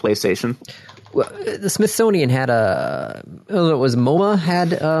think, is on the PlayStation. Well, the Smithsonian had MoMA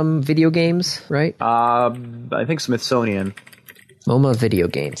had video games, right? I think Smithsonian. MoMA video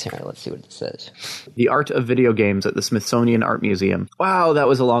games. Here, let's see what it says. The Art of Video Games at the Smithsonian Art Museum. Wow, that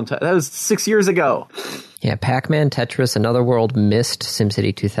was a long time. That was 6 years ago. Yeah, Pac-Man, Tetris, Another World, Myst,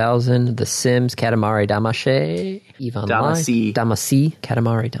 SimCity 2000, The Sims, Katamari Damacy, EVE Online, Damacy,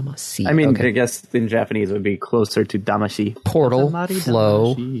 Katamari Damacy. I mean, okay. I guess in Japanese it would be closer to Damacy. Portal, Katamari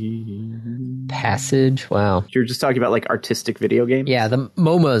Flow, Damacy. Passage, wow. You're just talking about artistic video games? Yeah, the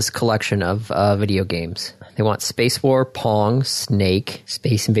MoMA's collection of video games. They want Space War, Pong, Snake,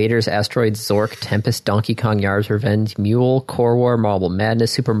 Space Invaders, Asteroids, Zork, Tempest, Donkey Kong, Yar's Revenge, Mule, Core War, Marble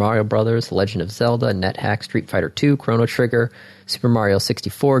Madness, Super Mario Brothers, Legend of Zelda, NetHack, Street Fighter 2, Chrono Trigger, Super Mario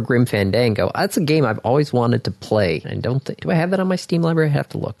 64, Grim Fandango. That's a game I've always wanted to play. I don't think... Do I have that on my Steam library? I have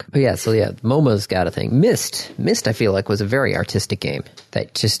to look. But yeah, MoMA's got a thing. Myst, I feel like, was a very artistic game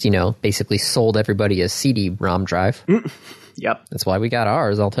that just, basically sold everybody a CD-ROM drive. Yep. That's why we got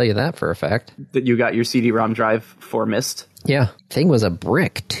ours, I'll tell you that for a fact. That you got your CD-ROM drive for Myst? Yeah. Thing was a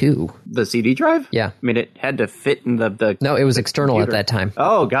brick, too. The CD drive? Yeah. I mean, it had to fit in the No, it was external computer. At that time.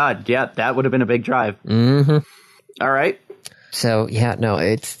 Oh, God. Yeah, that would have been a big drive. Mm-hmm. All right. So, yeah, no,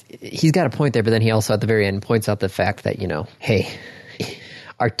 he's got a point there, but then he also at the very end points out the fact that, hey,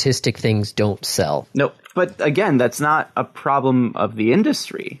 artistic things don't sell. No, but again, that's not a problem of the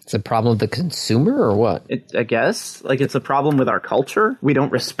industry. It's a problem of the consumer, or what? I guess. Like, it's a problem with our culture. We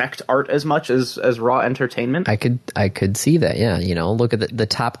don't respect art as much as raw entertainment. I could see that, yeah. You know, look at the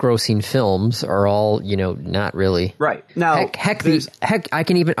top grossing films are all, you know, not really. Right. Now, I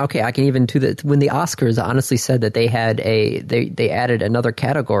can even when the Oscars honestly said that they had they added another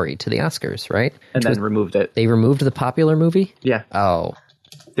category to the Oscars, right? And then removed it. They removed the popular movie? Yeah. Oh.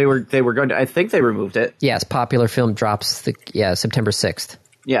 They were going to, I think they removed it. Yes, popular film drops September 6th.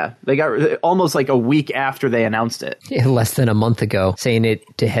 Yeah, they got almost like a week after they announced it. Yeah, less than a month ago, saying it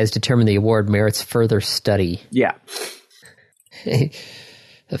has determined the award merits further study. Yeah.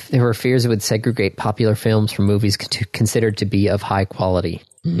 There were fears it would segregate popular films from movies considered to be of high quality.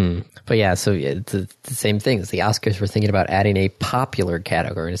 Mm-hmm. But yeah, so it's the same thing. The Oscars were thinking about adding a popular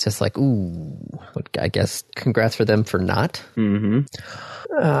category, and it's just like, ooh, I guess congrats for them for not. Mm-hmm.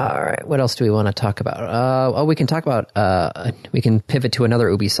 All right, what else do we want to talk about? We can talk about, we can pivot to another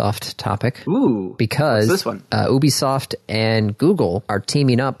Ubisoft topic. Ooh, because what's this one? Ubisoft and Google are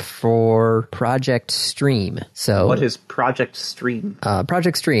teaming up for Project Stream. So, what is Project Stream?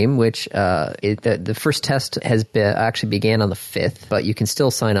 Project Stream, which the first test actually began on the 5th, but you can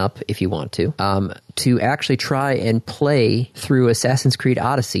still sign up if you want to actually try and play through Assassin's Creed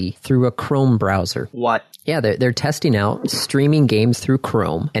Odyssey through a Chrome browser. What? Yeah, they're testing out streaming games through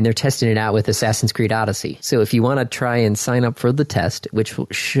Chrome, and they're testing it out with Assassin's Creed Odyssey. So if you want to try and sign up for the test, which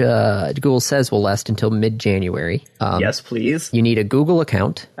Google says will last until mid-January. Yes, please. You need a Google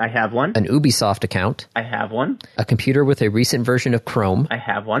account. I have one. An Ubisoft account. I have one. A computer with a recent version of Chrome. I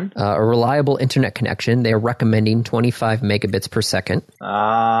have one. A reliable internet connection. They're recommending 25 megabits per second. Yeah,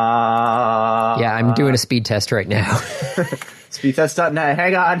 I'm doing a speed test right now. Speedtest.net.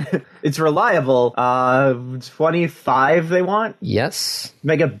 Hang on. It's reliable. 25 they want? Yes.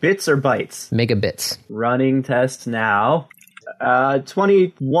 Megabits or bytes? Megabits. Running test now.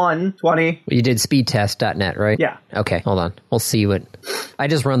 20. You did speedtest.net, right? Yeah. Okay, hold on. We'll see what... I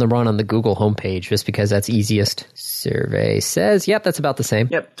just run on the Google homepage just because that's easiest. Survey says, yep, that's about the same.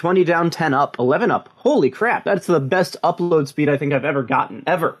 Yep, 20 down, 10 up, 11 up. Holy crap, that's the best upload speed I think I've ever gotten,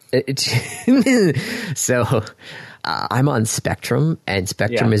 ever. So... I'm on Spectrum, and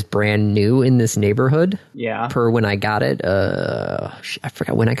Spectrum is brand new in this neighborhood. Yeah. Per when I got it. I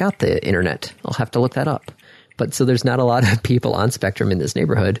forgot when I got the internet. I'll have to look that up. But so there's not a lot of people on Spectrum in this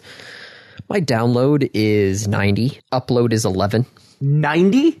neighborhood. My download is 90. Upload is 11.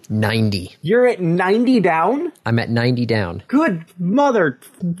 90? 90. You're at 90 down? I'm at 90 down. Good mother.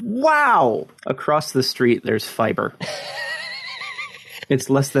 Wow. Across the street, there's fiber. It's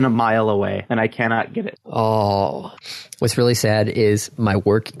less than a mile away, and I cannot get it. Oh, what's really sad is my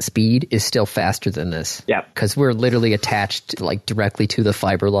work speed is still faster than this. Yeah. Because we're literally attached like directly to the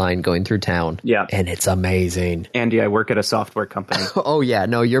fiber line going through town. Yeah. And it's amazing. Andy, I work at a software company. Oh, yeah.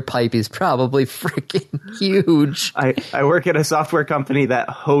 No, your pipe is probably freaking huge. I work at a software company that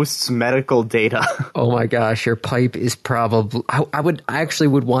hosts medical data. Oh, my gosh. Your pipe is probably... I actually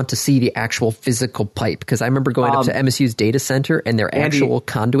would want to see the actual physical pipe, because I remember going up to MSU's data center and their actual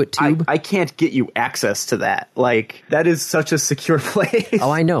conduit tube. I can't get you access to that. Like, that is such a secure place. Oh,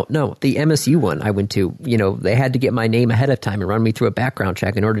 I know. No, the MSU one I went to, you know, they had to get my name ahead of time and run me through a background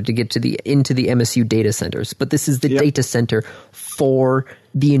check in order to get into the MSU data centers. But this is the data center for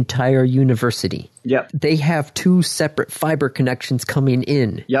the entire university. Yep. They have 2 separate fiber connections coming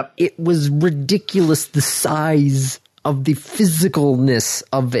in. Yep. It was ridiculous, the size of the physicalness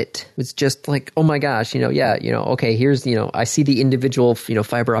of it. It's just like, oh my gosh, okay, here's, I see the individual,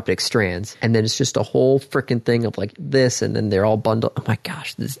 fiber optic strands, and then it's just a whole freaking thing of like this, and then they're all bundled. Oh my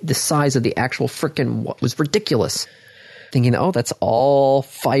gosh, the size of the actual freaking was ridiculous. Thinking, oh, that's all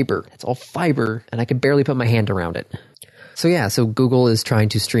fiber. That's all fiber, and I could barely put my hand around it. So Google is trying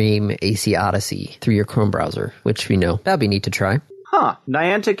to stream AC Odyssey through your Chrome browser, which we know that'd be neat to try.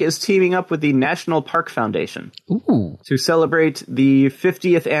 Niantic is teaming up with the National Park Foundation. Ooh. To celebrate the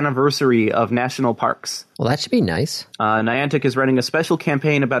 50th anniversary of national parks. Well, that should be nice. Niantic is running a special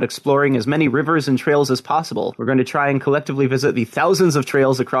campaign about exploring as many rivers and trails as possible. We're going to try and collectively visit the thousands of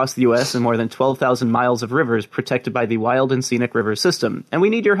trails across the U.S. and more than 12,000 miles of rivers protected by the Wild and Scenic River System. And we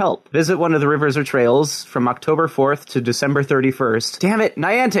need your help. Visit one of the rivers or trails from October 4th to December 31st. Damn it,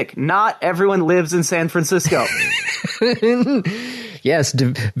 Niantic! Not everyone lives in San Francisco. Yes,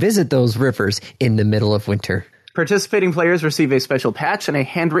 visit those rivers in the middle of winter. Participating players receive a special patch and a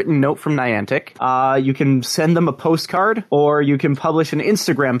handwritten note from Niantic. You can send them a postcard, or you can publish an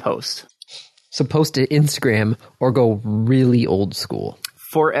Instagram post. So post to Instagram or go really old school.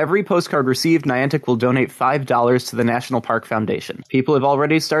 For every postcard received, Niantic will donate $5 to the National Park Foundation. People have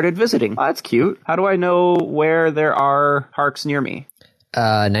already started visiting. Oh, that's cute. How do I know where there are parks near me?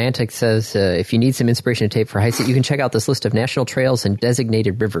 Niantic says if you need some inspiration to tape for Heist, you can check out this list of national trails and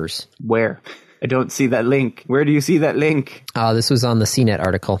designated rivers. Where? I don't see that link. Where do you see that link? This was on the CNET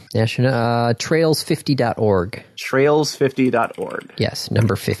article. Trails50.org. Trails50.org. Yes,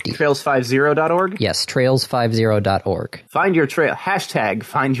 number 50. Trails50.org? Yes, trails50.org. Find your trail. Hashtag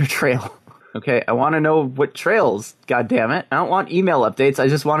find your trail. Okay, I want to know what trails, goddammit. I don't want email updates, I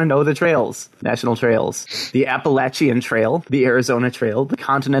just want to know the trails. National trails. The Appalachian Trail, the Arizona Trail, the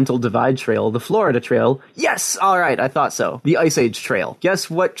Continental Divide Trail, the Florida Trail. Yes! Alright, I thought so. The Ice Age Trail. Guess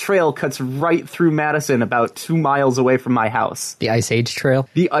what trail cuts right through Madison about 2 miles away from my house? The Ice Age Trail?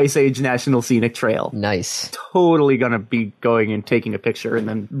 The Ice Age National Scenic Trail. Nice. Totally gonna be going and taking a picture and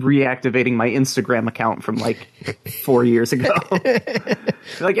then reactivating my Instagram account from like 4 years ago.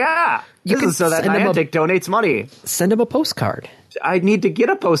 Like, yeah! This is so that Niantic donates money. Send him a postcard. I need to get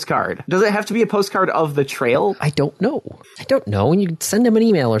a postcard. Does it have to be a postcard of the trail? I don't know. And you send him an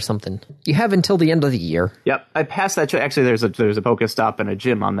email or something. You have until the end of the year. Yep. I passed that trail. Actually, there's a Pokestop and a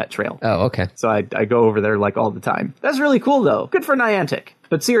gym on that trail. Oh, okay. So I go over there like all the time. That's really cool, though. Good for Niantic.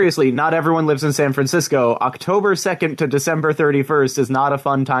 But seriously, not everyone lives in San Francisco. October 2nd to December 31st is not a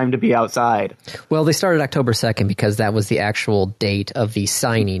fun time to be outside. Well, they started October 2nd because that was the actual date of the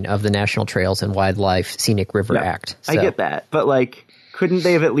signing of the National Trails and Wildlife Scenic River Act. So. I get that. But, like, couldn't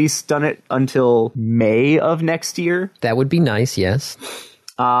they have at least done it until May of next year? That would be nice, yes.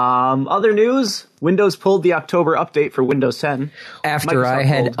 Other news, Windows pulled the October update for Windows 10. After Microsoft I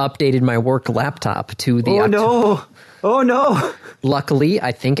had updated my work laptop to the... Oh, no. Luckily,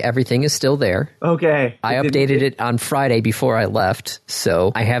 I think everything is still there. Okay. I updated it on Friday before I left,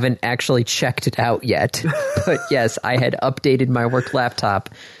 so I haven't actually checked it out yet. But yes, I had updated my work laptop.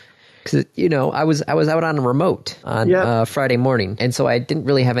 Because, I was out on a remote on Friday morning, and so I didn't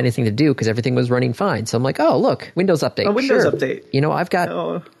really have anything to do because everything was running fine. So I'm like, oh, look, Windows update. A Windows update. I've got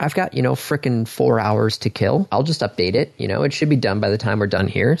frickin' 4 hours to kill. I'll just update it. It should be done by the time we're done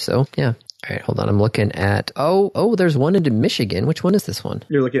here. So, yeah. All right, hold on. I'm looking at... Oh, there's one into Michigan. Which one is this one?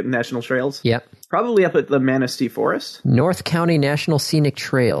 You're looking at National Trails? Yep. Probably up at the Manistee Forest. North County National Scenic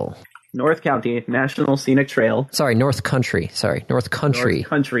Trail. North County National Scenic Trail. Sorry, North Country. North Country. North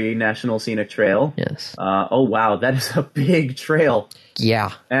Country National Scenic Trail. Yes. Oh, wow. That is a big trail.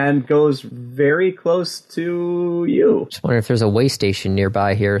 Yeah. And goes very close to you. Just wondering if there's a way station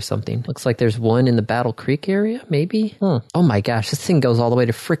nearby here or something. Looks like there's one in the Battle Creek area, maybe? Oh my gosh, this thing goes all the way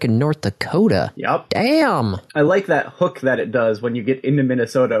to frickin' North Dakota. Yep. Damn! I like that hook that it does when you get into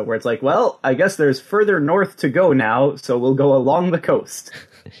Minnesota, where it's like, well, I guess there's further north to go now, so we'll go along the coast.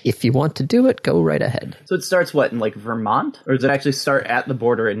 If you want to do it, go right ahead. So it starts, in like Vermont? Or does it actually start at the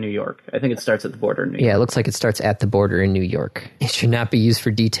border in New York? I think it starts at the border in New York. Yeah, it looks like it starts at the border in New York. It should not be used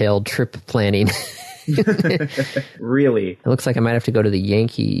for detailed trip planning. Really? It looks like I might have to go to the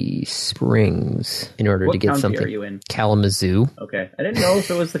Yankee Springs in order to get something. What county are you in? Kalamazoo. Okay. I didn't know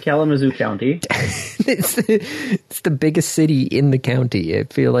if it was the Kalamazoo County. It's the biggest city in the county. I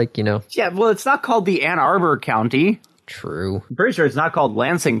feel like, Yeah, well, it's not called the Ann Arbor County. True. I'm pretty sure it's not called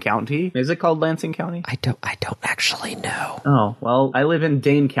Lansing County. Is it called Lansing County? I don't actually know. Oh, well, I live in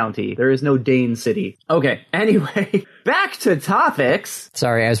Dane County. There is no Dane City. Okay, anyway, back to topics.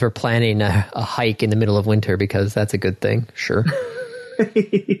 Sorry, as we're planning a hike in the middle of winter, because that's a good thing. Sure.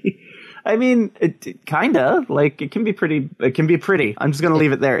 I mean, it kinda. Like, it can be pretty. It can be pretty. I'm just going to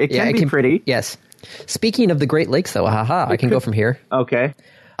leave it there. It can be pretty. Yes. Speaking of the Great Lakes, though, I can go from here. Okay.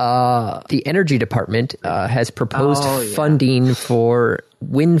 The Energy Department has proposed funding for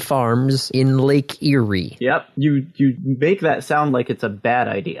wind farms in Lake Erie. Yep. You make that sound like it's a bad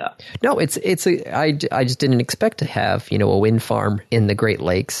idea. No, I just didn't expect to have, a wind farm in the Great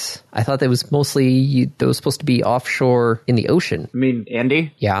Lakes. I thought that was supposed to be offshore in the ocean. I mean,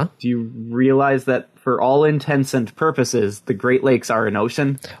 Andy? Yeah? Do you realize that for all intents and purposes, the Great Lakes are an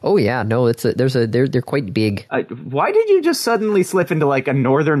ocean? Oh yeah, no, they're quite big. Why did you just suddenly slip into like a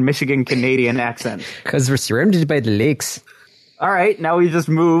northern Michigan Canadian accent? Because we're surrounded by the lakes. All right, now we just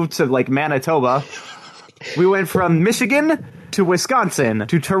moved to like Manitoba. We went from Michigan to Wisconsin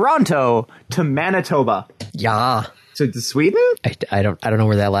to Toronto to Manitoba. Yeah. To Sweden? I don't know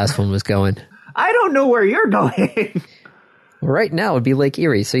where that last one was going. I don't know where you're going. Right now, it would be Lake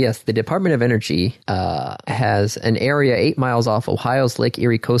Erie. So yes, the Department of Energy has an area 8 miles off Ohio's Lake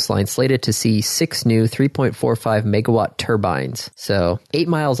Erie coastline slated to see 6 new 3.45 megawatt turbines. So 8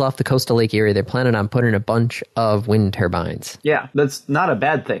 miles off the coast of Lake Erie, they're planning on putting a bunch of wind turbines. Yeah, that's not a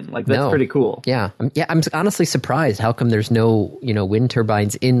bad thing. Like, that's pretty cool. Yeah. I'm honestly surprised. How come there's no, wind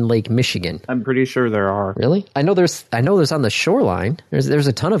turbines in Lake Michigan? I'm pretty sure there are. Really? I know there's on the shoreline. There's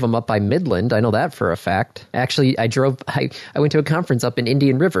a ton of them up by Midland. I know that for a fact. Actually, I went to a conference up in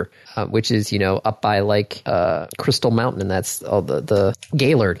Indian River, which is, up by like Crystal Mountain, and that's the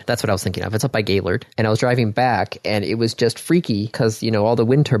Gaylord. That's what I was thinking of. It's up by Gaylord. And I was driving back, and it was just freaky because, all the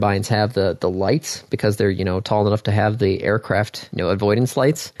wind turbines have the lights because they're, tall enough to have the aircraft, avoidance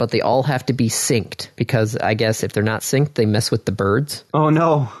lights, but they all have to be synced because I guess if they're not synced, they mess with the birds. Oh,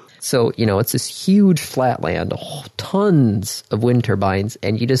 no. So, it's this huge flat land, tons of wind turbines,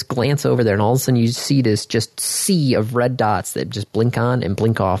 and you just glance over there, and all of a sudden you see this just sea of red dots that just blink on and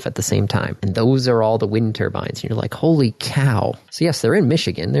blink off at the same time. And those are all the wind turbines. And you're like, holy cow. So, yes, they're in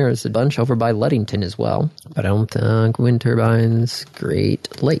Michigan. There's a bunch over by Ludington as well. But I don't think wind turbines,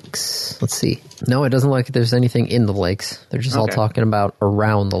 Great Lakes. Let's see. No, it doesn't look like there's anything in the lakes. They're just all talking about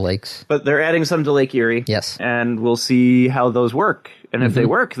around the lakes. But they're adding some to Lake Erie. Yes. And we'll see how those work. And if they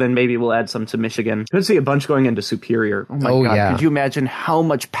work, then maybe we'll add some to Michigan. Could see a bunch going into Superior. Oh, my God. Yeah. Could you imagine how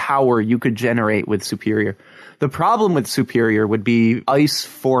much power you could generate with Superior? The problem with Superior would be ice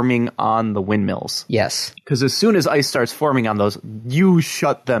forming on the windmills. Yes. Because as soon as ice starts forming on those, you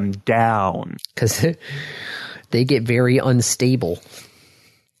shut them down. Because they get very unstable.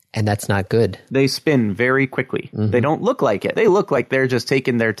 And that's not good. They spin very quickly. They don't look like it. They look like they're just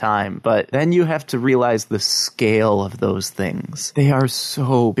taking their time. But then you have to realize the scale of those things. They are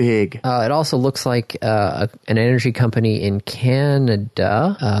so big. It also looks like an energy company in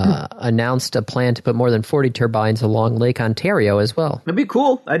Canada announced a plan to put more than 40 turbines along Lake Ontario as well. It'd be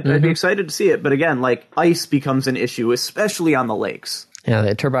cool. I'd be excited to see it. But again, like, ice becomes an issue, especially on the lakes. Yeah,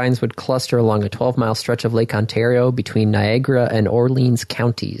 the turbines would cluster along a 12-mile stretch of Lake Ontario between Niagara and Orleans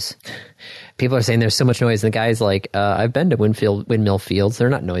counties. People are saying there's so much noise, and the guy's like, I've been to windmill fields. They're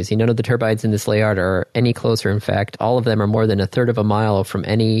not noisy. None of the turbines in this layout are any closer. In fact, all of them are more than a third of a mile from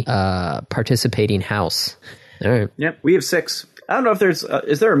any participating house. All right. Yep, we have 6. I don't know if there's...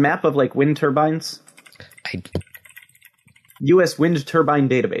 is there a map of, like, wind turbines? U.S. Wind Turbine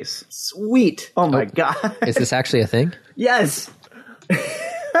Database. Sweet. Oh, my God. Is this actually a thing? Yes.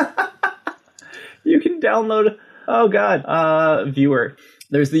 You can download, viewer.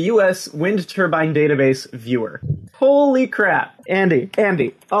 There's the U.S. Wind Turbine Database viewer. Holy crap. Andy,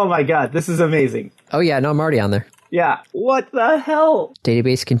 oh my God, this is amazing. Oh yeah, no, I'm already on there. Yeah, what the hell?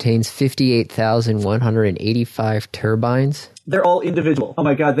 Database contains 58,185 turbines. They're all individual. Oh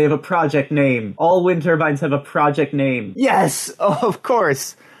my God, they have a project name. All wind turbines have a project name. Yes, oh, of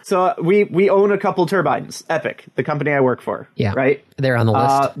course. So we own a couple turbines. Epic, the company I work for. Yeah, right. They're on the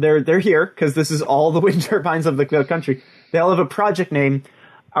list. They're here because this is all the wind turbines of the country. They all have a project name.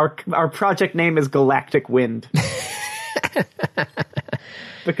 Our project name is Galactic Wind.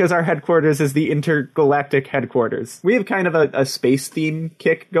 Because our headquarters is the intergalactic headquarters. We have kind of a space theme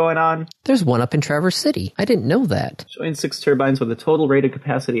kick going on. There's one up in Traverse City. I didn't know that. Showing 6 turbines with a total rated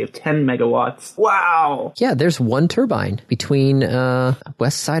capacity of 10 megawatts. Wow! Yeah, there's one turbine between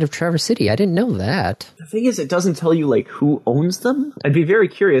west side of Traverse City. I didn't know that. The thing is, it doesn't tell you, like, who owns them. I'd be very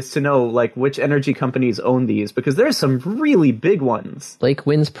curious to know, like, which energy companies own these, because there's some really big ones. Lake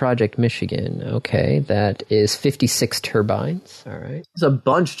Winds Project, Michigan. Okay, that is 56 turbines. All right. There's a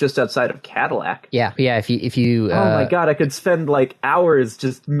bunch just outside of Cadillac. Yeah. If you oh my God, I could spend like hours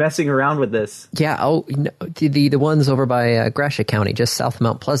just messing around with this. Yeah. Oh, no, the ones over by Gratiot County, just south of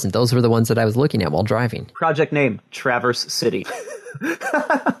Mount Pleasant. Those were the ones that I was looking at while driving. Project name: Traverse City.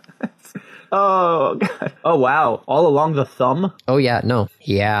 Oh, God. Oh, wow. All along the thumb? Oh, yeah. No.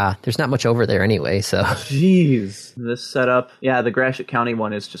 Yeah. There's not much over there anyway, so. Jeez. This setup. Yeah, the Gratiot County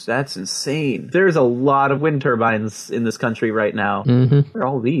one is just, that's insane. There's a lot of wind turbines in this country right now. Mm-hmm. Where are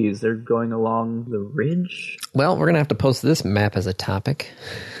all these? They're going along the ridge? Well, we're going to have to post this map as a topic.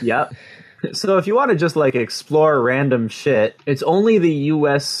 Yep. So if you want to just like explore random shit, it's only the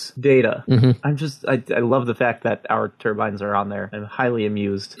U.S. data. Mm-hmm. I love the fact that our turbines are on there. I'm highly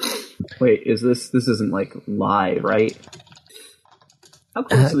amused. Wait, this isn't like live, right? How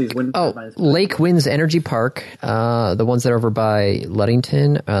close are these wind turbines? Lake Winds Energy Park, the ones that are over by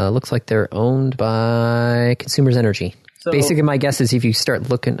Ludington, looks like they're owned by Consumers Energy. So, basically, my guess is if you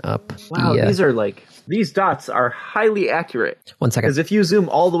start looking up... Wow, these are like... These dots are highly accurate. 1 second. Because if you zoom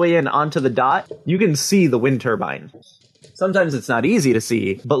all the way in onto the dot, you can see the wind turbine. Sometimes it's not easy to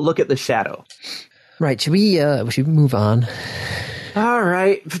see, but look at the shadow. Right. Should we move on? All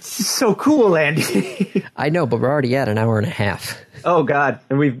right. It's so cool, Andy. I know, but we're already at an hour and a half. Oh God,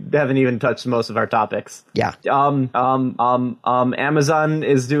 and we haven't even touched most of our topics. Yeah. Amazon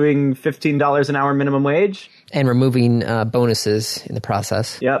is doing $15 an hour minimum wage and removing bonuses in the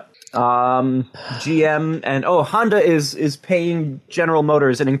process. Yep. GM and Honda is paying General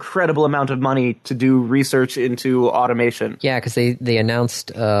Motors an incredible amount of money to do research into automation. Yeah, because they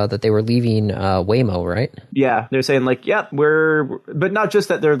announced that they were leaving Waymo, right? Yeah, they're saying like, but not just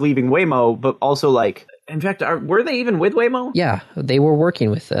that they're leaving Waymo, but also like. In fact, were they even with Waymo? Yeah, they were working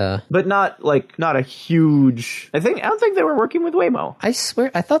with... But not a huge... I don't think they were working with Waymo. I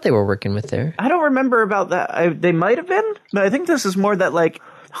swear, I thought they were working with there. I don't remember about that. They might have been, but I think this is more that like...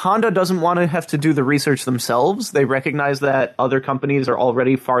 Honda doesn't want to have to do the research themselves. They recognize that other companies are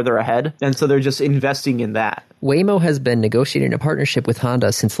already farther ahead, and so they're just investing in that. Waymo has been negotiating a partnership with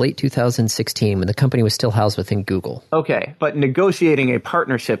Honda since late 2016 when the company was still housed within Google. Okay, but negotiating a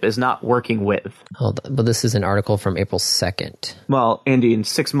partnership is not working with. But this is an article from April 2nd. Well, Andy, in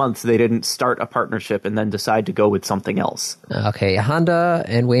 6 months, they didn't start a partnership and then decide to go with something else. Okay, Honda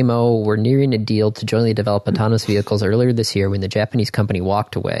and Waymo were nearing a deal to jointly develop autonomous vehicles earlier this year when the Japanese company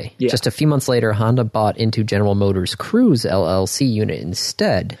walked away. Yeah. Just a few months later, Honda bought into General Motors' Cruise LLC unit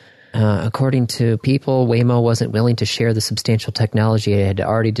instead. According to People, Waymo wasn't willing to share the substantial technology it had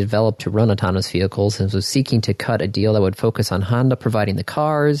already developed to run autonomous vehicles and was seeking to cut a deal that would focus on Honda providing the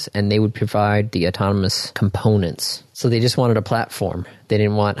cars and they would provide the autonomous components. So they just wanted a platform. They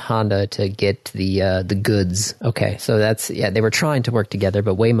didn't want Honda to get the goods. Okay, so they were trying to work together,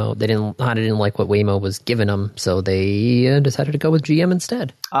 but Honda didn't like what Waymo was giving them, so they decided to go with GM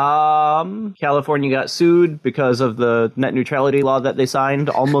instead. California got sued because of the net neutrality law that they signed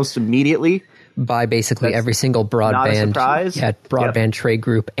almost immediately. By basically every single broadband trade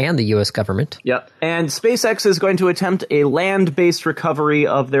group and the U.S. government. Yep. And SpaceX is going to attempt a land-based recovery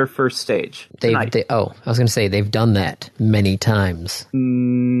of their first stage tonight. I was going to say, they've done that many times.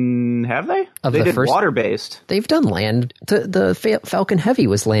 Have they? They did water-based. They've done land. The Falcon Heavy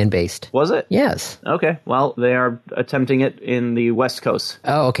was land-based. Was it? Yes. Okay. Well, they are attempting it in the West Coast.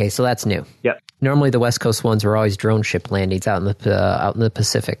 Oh, okay. So that's new. Yep. Normally, the West Coast ones were always drone ship landings out in the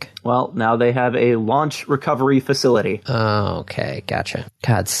Pacific. Well, now they have a launch recovery facility. Oh, okay. Gotcha.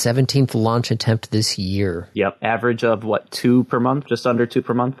 God, 17th launch attempt this year. Yep. Average of, 2 per month? Just under 2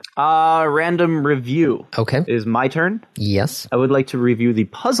 per month? Random review. Okay. Is my turn? Yes. I would like to review the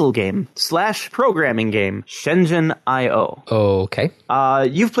puzzle game / programming game, Shenzhen.io. Okay.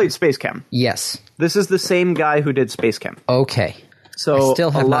 You've played Space Chem. Yes. This is the same guy who did Space Chem. Okay. So I still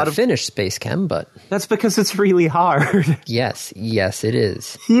have not finished Space Chem, but... That's because it's really hard. Yes, it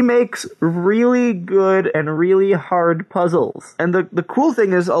is. He makes really good and really hard puzzles. And the cool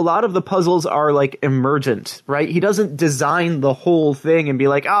thing is a lot of the puzzles are like emergent, right? He doesn't design the whole thing and be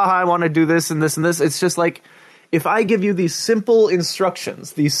like, I want to do this and this and this. It's just like, if I give you these simple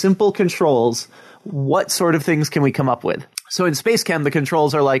instructions, these simple controls, what sort of things can we come up with? So in Space Chem, the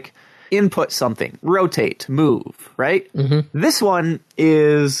controls are like, input something, rotate, move, right? Mm-hmm. This one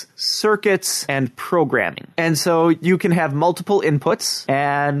is circuits and programming. And so you can have multiple inputs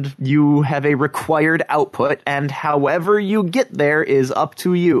and you have a required output, and however you get there is up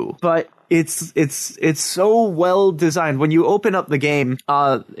to you. But it's so well designed. When you open up the game,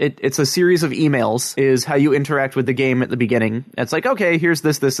 it's a series of emails is how you interact with the game at the beginning. It's like, okay, here's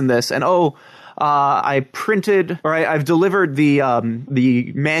this, this, and this. And I've delivered the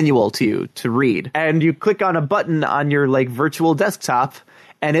manual to you to read, and you click on a button on your virtual desktop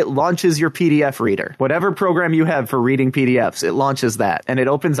and it launches your PDF reader. Whatever program you have for reading PDFs, it launches that and it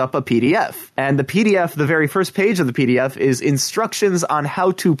opens up a PDF. And the PDF, the very first page of the PDF is instructions on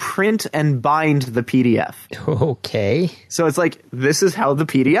how to print and bind the PDF. Okay. So it's like, this is how the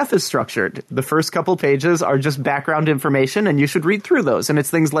PDF is structured. The first couple pages are just background information and you should read through those. And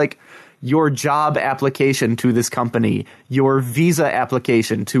it's things like your job application to this company, your visa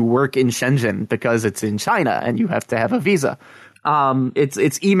application to work in Shenzhen because it's in China and you have to have a visa.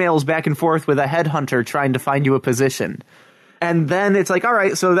 It's emails back and forth with a headhunter trying to find you a position. And then it's like, all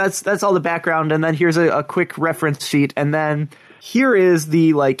right, so that's all the background. And then here's a quick reference sheet. And then here is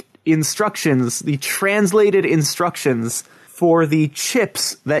the instructions, the translated instructions for the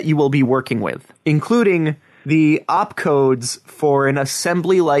chips that you will be working with, including the opcodes for an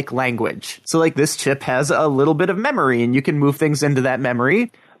assembly-like language. So this chip has a little bit of memory and you can move things into that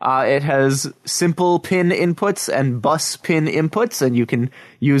memory. It has simple pin inputs and bus pin inputs, and you can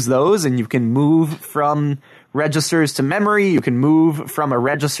use those and you can move from registers to memory. You can move from a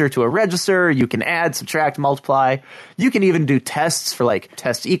register to a register. You can add, subtract, multiply. You can even do tests for like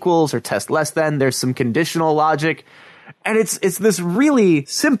test equals or test less than. There's some conditional logic. And it's this really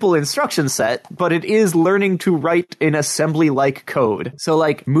simple instruction set, but it is learning to write in assembly-like code. So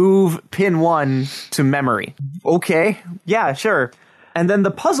like move pin 1 to memory. Okay, yeah, sure. And then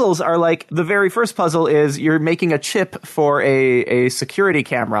the puzzles are like, the very first puzzle is you're making a chip for a security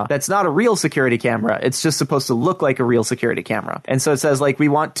camera. That's not a real security camera. It's just supposed to look like a real security camera. And so it says like, we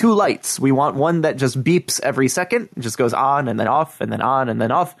want 2 lights. We want one that just beeps every second. It just goes on and then off and then on and then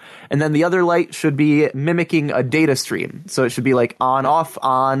off. And then the other light should be mimicking a data stream. So it should be like on, off,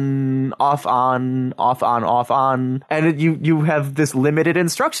 on, off, on, off, on, off, on. And you have this limited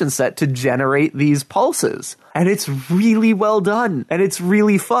instruction set to generate these pulses. And it's really well done. And it's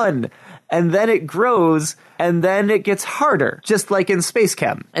really fun. And then it grows, and then it gets harder, just like in Space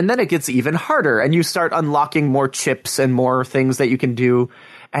Chem. And then it gets even harder, and you start unlocking more chips and more things that you can do.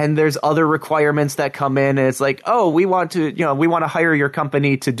 And there's other requirements that come in, and it's like, oh, we want to hire your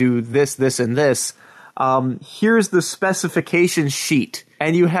company to do this, this, and this. Here's the specification sheet.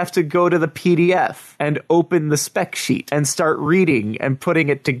 And you have to go to the PDF and open the spec sheet and start reading and putting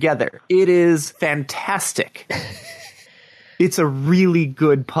it together. It is fantastic. It's a really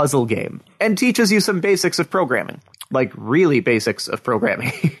good puzzle game and teaches you some basics of programming, like really basics of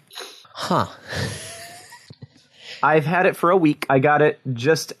programming. Huh. I've had it for a week. I got it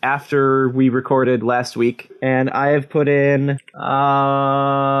just after we recorded last week, and I have put in 11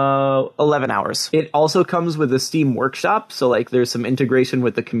 hours. It also comes with a Steam Workshop, so like there's some integration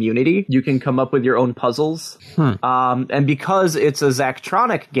with the community. You can come up with your own puzzles. And because it's a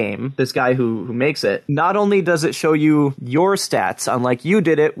Zachtronic game, this guy who makes it, not only does it show you your stats, unlike you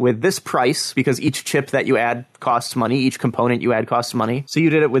did it with this price, because each chip that you add costs money, each component you add costs money. So you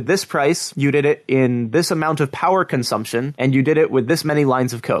did it with this price, you did it in this amount of power consumption, and you did it with this many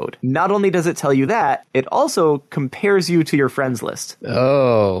lines of code. Not only does it tell you that, it also compares you to your friends list.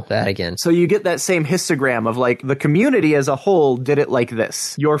 Oh, that again. So you get that same histogram of like, the community as a whole did it like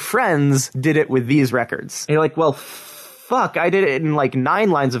this. Your friends did it with these records. And you're like, well, fuck, I did it in like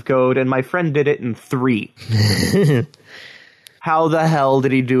 9 lines of code, and my friend did it in 3. How the hell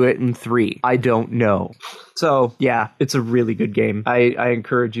did he do it in 3? I don't know. So, yeah, it's a really good game. I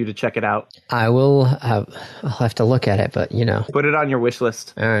encourage you to check it out. I'll have to look at it, but, you know. Put it on your wish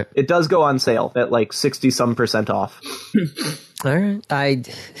list. All right. It does go on sale at like 60-some% off. All right.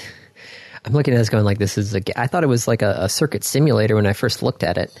 I'm looking at this going like, this is I thought it was like a circuit simulator when I first looked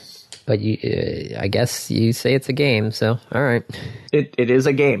at it. But I guess you say it's a game, so all right. It is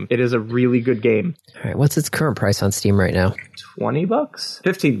a game. It is a really good game. All right, what's its current price on Steam right now? $20?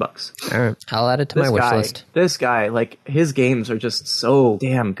 $15. All right, I'll add it to my wish list. This guy, like, his games are just so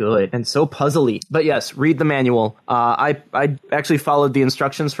damn good and so puzzly. But yes, read the manual. I actually followed the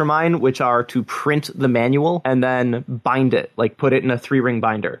instructions for mine, which are to print the manual and then bind it, like put it in a 3-ring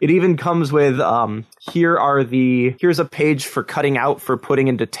binder. It even comes with here's a page for cutting out for putting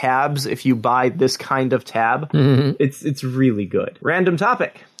into tabs if you buy this kind of tab. Mm-hmm. It's really good. Random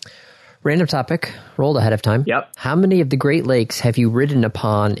topic. Random topic, rolled ahead of time. Yep. How many of the Great Lakes have you ridden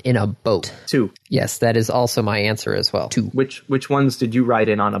upon in a boat? 2. Yes, that is also my answer as well. 2. Which ones did you ride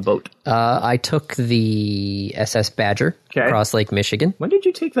in on a boat? I took the SS Badger across Lake Michigan. When did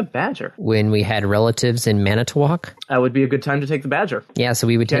you take the Badger? When we had relatives in Manitowoc. That would be a good time to take the Badger. Yeah, so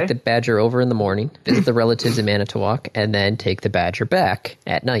we would take the Badger over in the morning, visit the relatives in Manitowoc, and then take the Badger back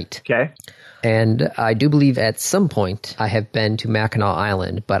at night. Okay. And I do believe at some point I have been to Mackinac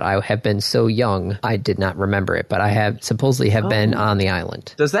Island, but I have been so young I did not remember it. But I have supposedly been on the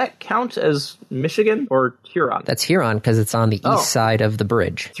island. Does that count as Michigan or Huron? That's Huron because it's on the east side of the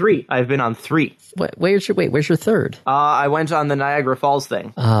bridge. 3. I've been on 3. Where's your 3rd? I went on the Niagara Falls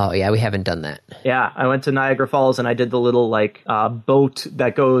thing. Oh, yeah, we haven't done that. Yeah, I went to Niagara Falls and I did the little boat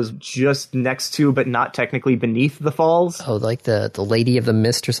that goes just next to but not technically beneath the falls. Oh, like the Lady of the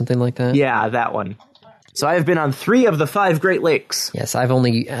Mist or something like that? Yeah, that one. So I have been on 3 of the 5 Great Lakes. Yes, I've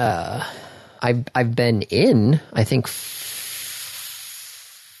only I've been in, I think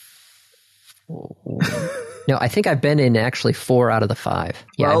no, I think I've been in actually 4 out of the 5.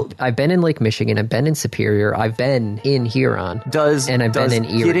 Yeah, well, I've been in Lake Michigan. I've been in Superior. I've been in Huron. And I've been in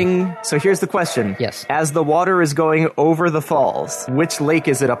Erie. So here's the question. Yes. As the water is going over the falls, which lake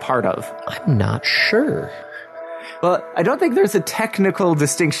is it a part of? I'm not sure. Well, I don't think there's a technical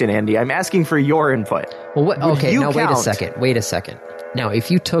distinction, Andy. I'm asking for your input. Well, okay, now wait a second. Now,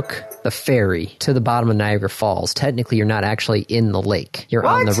 if you took the ferry to the bottom of Niagara Falls, technically you're not actually in the lake. You're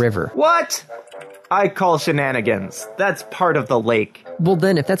on the river. What? I call shenanigans. That's part of the lake. Well,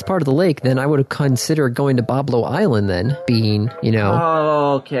 then, if that's part of the lake, then I would have considered going to Boblo Island then, being,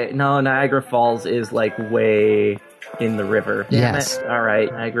 Oh, okay. No, Niagara Falls is like way in the river. Yes. Damn it. All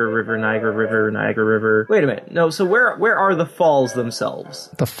right. Niagara River, Niagara River, Niagara River. Wait a minute. No, so where are the falls themselves?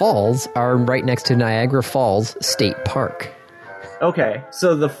 The falls are right next to Niagara Falls State Park. Okay,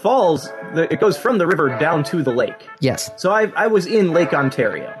 so the falls, it goes from the river down to the lake. Yes. So I was in Lake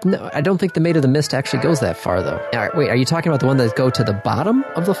Ontario. No, I don't think the Maid of the Mist actually goes that far, though. All right, wait, are you talking about the one that go to the bottom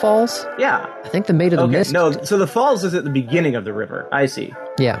of the falls? Yeah. I think the Maid of the Mist... No, so the falls is at the beginning of the river. I see.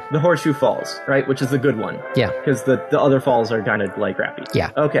 Yeah. The Horseshoe Falls, right, which is the good one. Yeah. Because the other falls are kind of like crappy.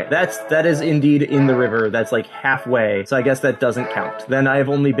 Yeah. Okay, that is indeed in the river. That's like halfway, so I guess that doesn't count. Then I have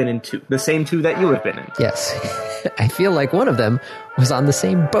only been in 2. The same 2 that you have been in. Yes. I feel like one of them was on the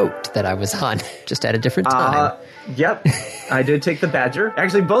same boat that I was on, just at a different time. Yep. I did take the Badger.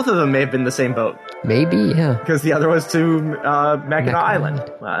 Actually, both of them may have been the same boat. Maybe, yeah. Because the other was to Mackinac Island.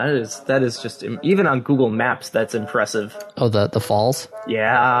 Wow, that is just, even on Google Maps, that's impressive. Oh, the falls?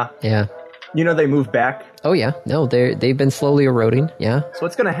 Yeah. Yeah. You know they moved back? Oh, yeah. No, they've been slowly eroding, yeah. So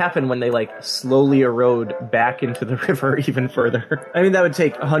what's going to happen when they, slowly erode back into the river even further? I mean, that would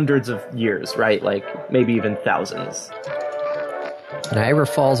take hundreds of years, right? Maybe even thousands. Niagara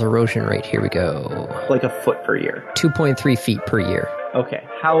Falls erosion rate, here we go. Like a foot per year. 2.3 feet per year. Okay.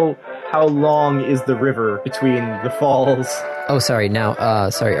 How long is the river between the falls? Oh, sorry. Now,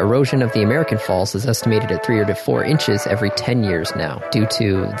 erosion of the American Falls is estimated at 3 to 4 inches every 10 years now, due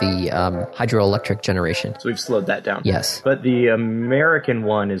to the hydroelectric generation. So we've slowed that down. Yes. But the American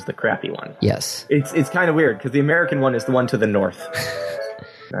one is the crappy one. Yes. It's kind of weird, because the American one is the one to the north.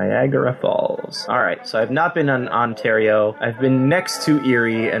 Niagara Falls. All right, so I've not been on Ontario. I've been next to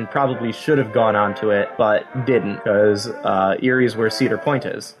Erie and probably should have gone onto it, but didn't, because Erie is where Cedar Point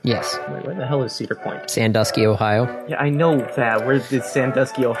is. Yes. Wait, where the hell is Cedar Point? Sandusky, Ohio. Yeah, I know that. Where is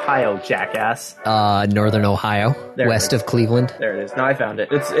Sandusky, Ohio, jackass? Northern Ohio, west of Cleveland. There it is. Now I found it.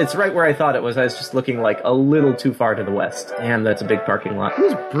 It's right where I thought it was. I was just looking a little too far to the west. Damn, that's a big parking lot.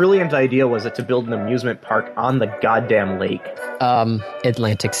 Whose brilliant idea was it to build an amusement park on the goddamn lake?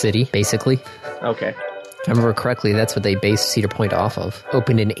 Atlantic City, basically. Okay. If I remember correctly, that's what they based Cedar Point off of.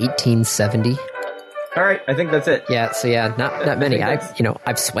 Opened in 1870. All right, I think that's it. Yeah, so yeah, not many.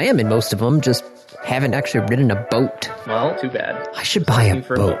 I've swam in most of them, just haven't actually ridden a boat. Well, too bad. I should buy a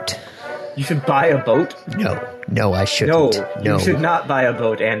boat. You should buy a boat? No, I shouldn't. No, you should not buy a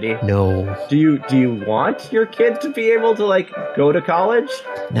boat, Andy. No. Do you want your kid to be able to go to college?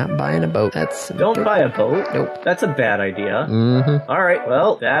 Not buying a boat. Don't buy a boat. Nope. That's a bad idea. Mm-hmm. All right,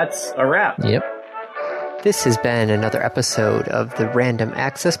 well, that's a wrap. Yep. This has been another episode of the Random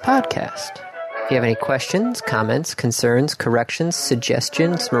Access Podcast. If you have any questions, comments, concerns, corrections,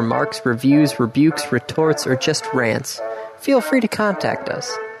 suggestions, remarks, reviews, rebukes, retorts, or just rants, feel free to contact us.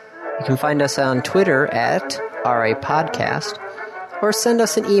 You can find us on Twitter at RAPodcast, or send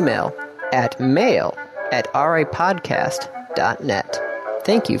us an email at mail@rapodcast.net.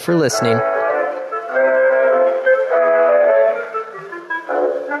 Thank you for listening.